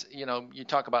that you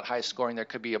talk about high scoring, there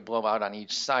could be a blowout on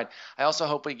each side. I also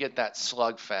hope we get that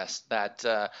slugfest, that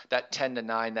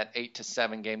 10-9, that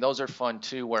 8-7 game. Those are fun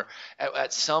too, where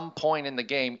at some point in the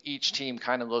game each team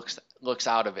kind of looks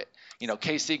out of it.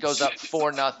 KC goes up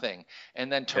 4-0,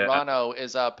 and then Toronto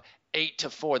is up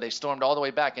 8-4. They stormed all the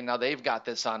way back, and now they've got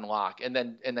this on lock. And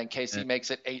then KC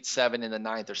makes it 8-7 in the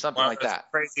 9th or something like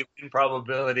that. Crazy win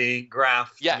probability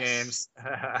graph games.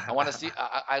 I want to see.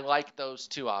 I like those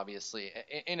too, obviously.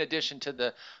 In addition to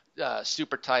the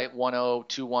super tight 1-0,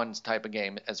 2-1 type of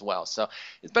game as well. So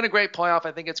it's been a great playoff.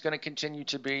 I think it's going to continue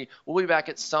to be. We'll be back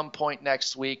at some point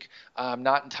next week. I'm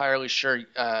not entirely sure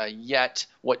yet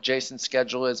what Jason's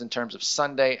schedule is in terms of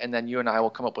Sunday, and then you and I will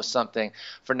come up with something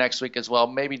for next week as well.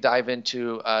 Maybe dive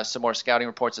into some more scouting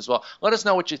reports as well. Let us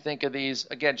know what you think of these.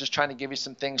 Again, just trying to give you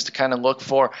some things to kind of look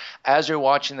for as you're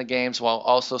watching the games while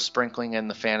also sprinkling in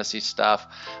the fantasy stuff.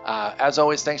 As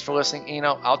always, thanks for listening,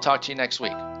 Eno. I'll talk to you next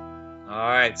week. All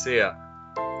right, see ya.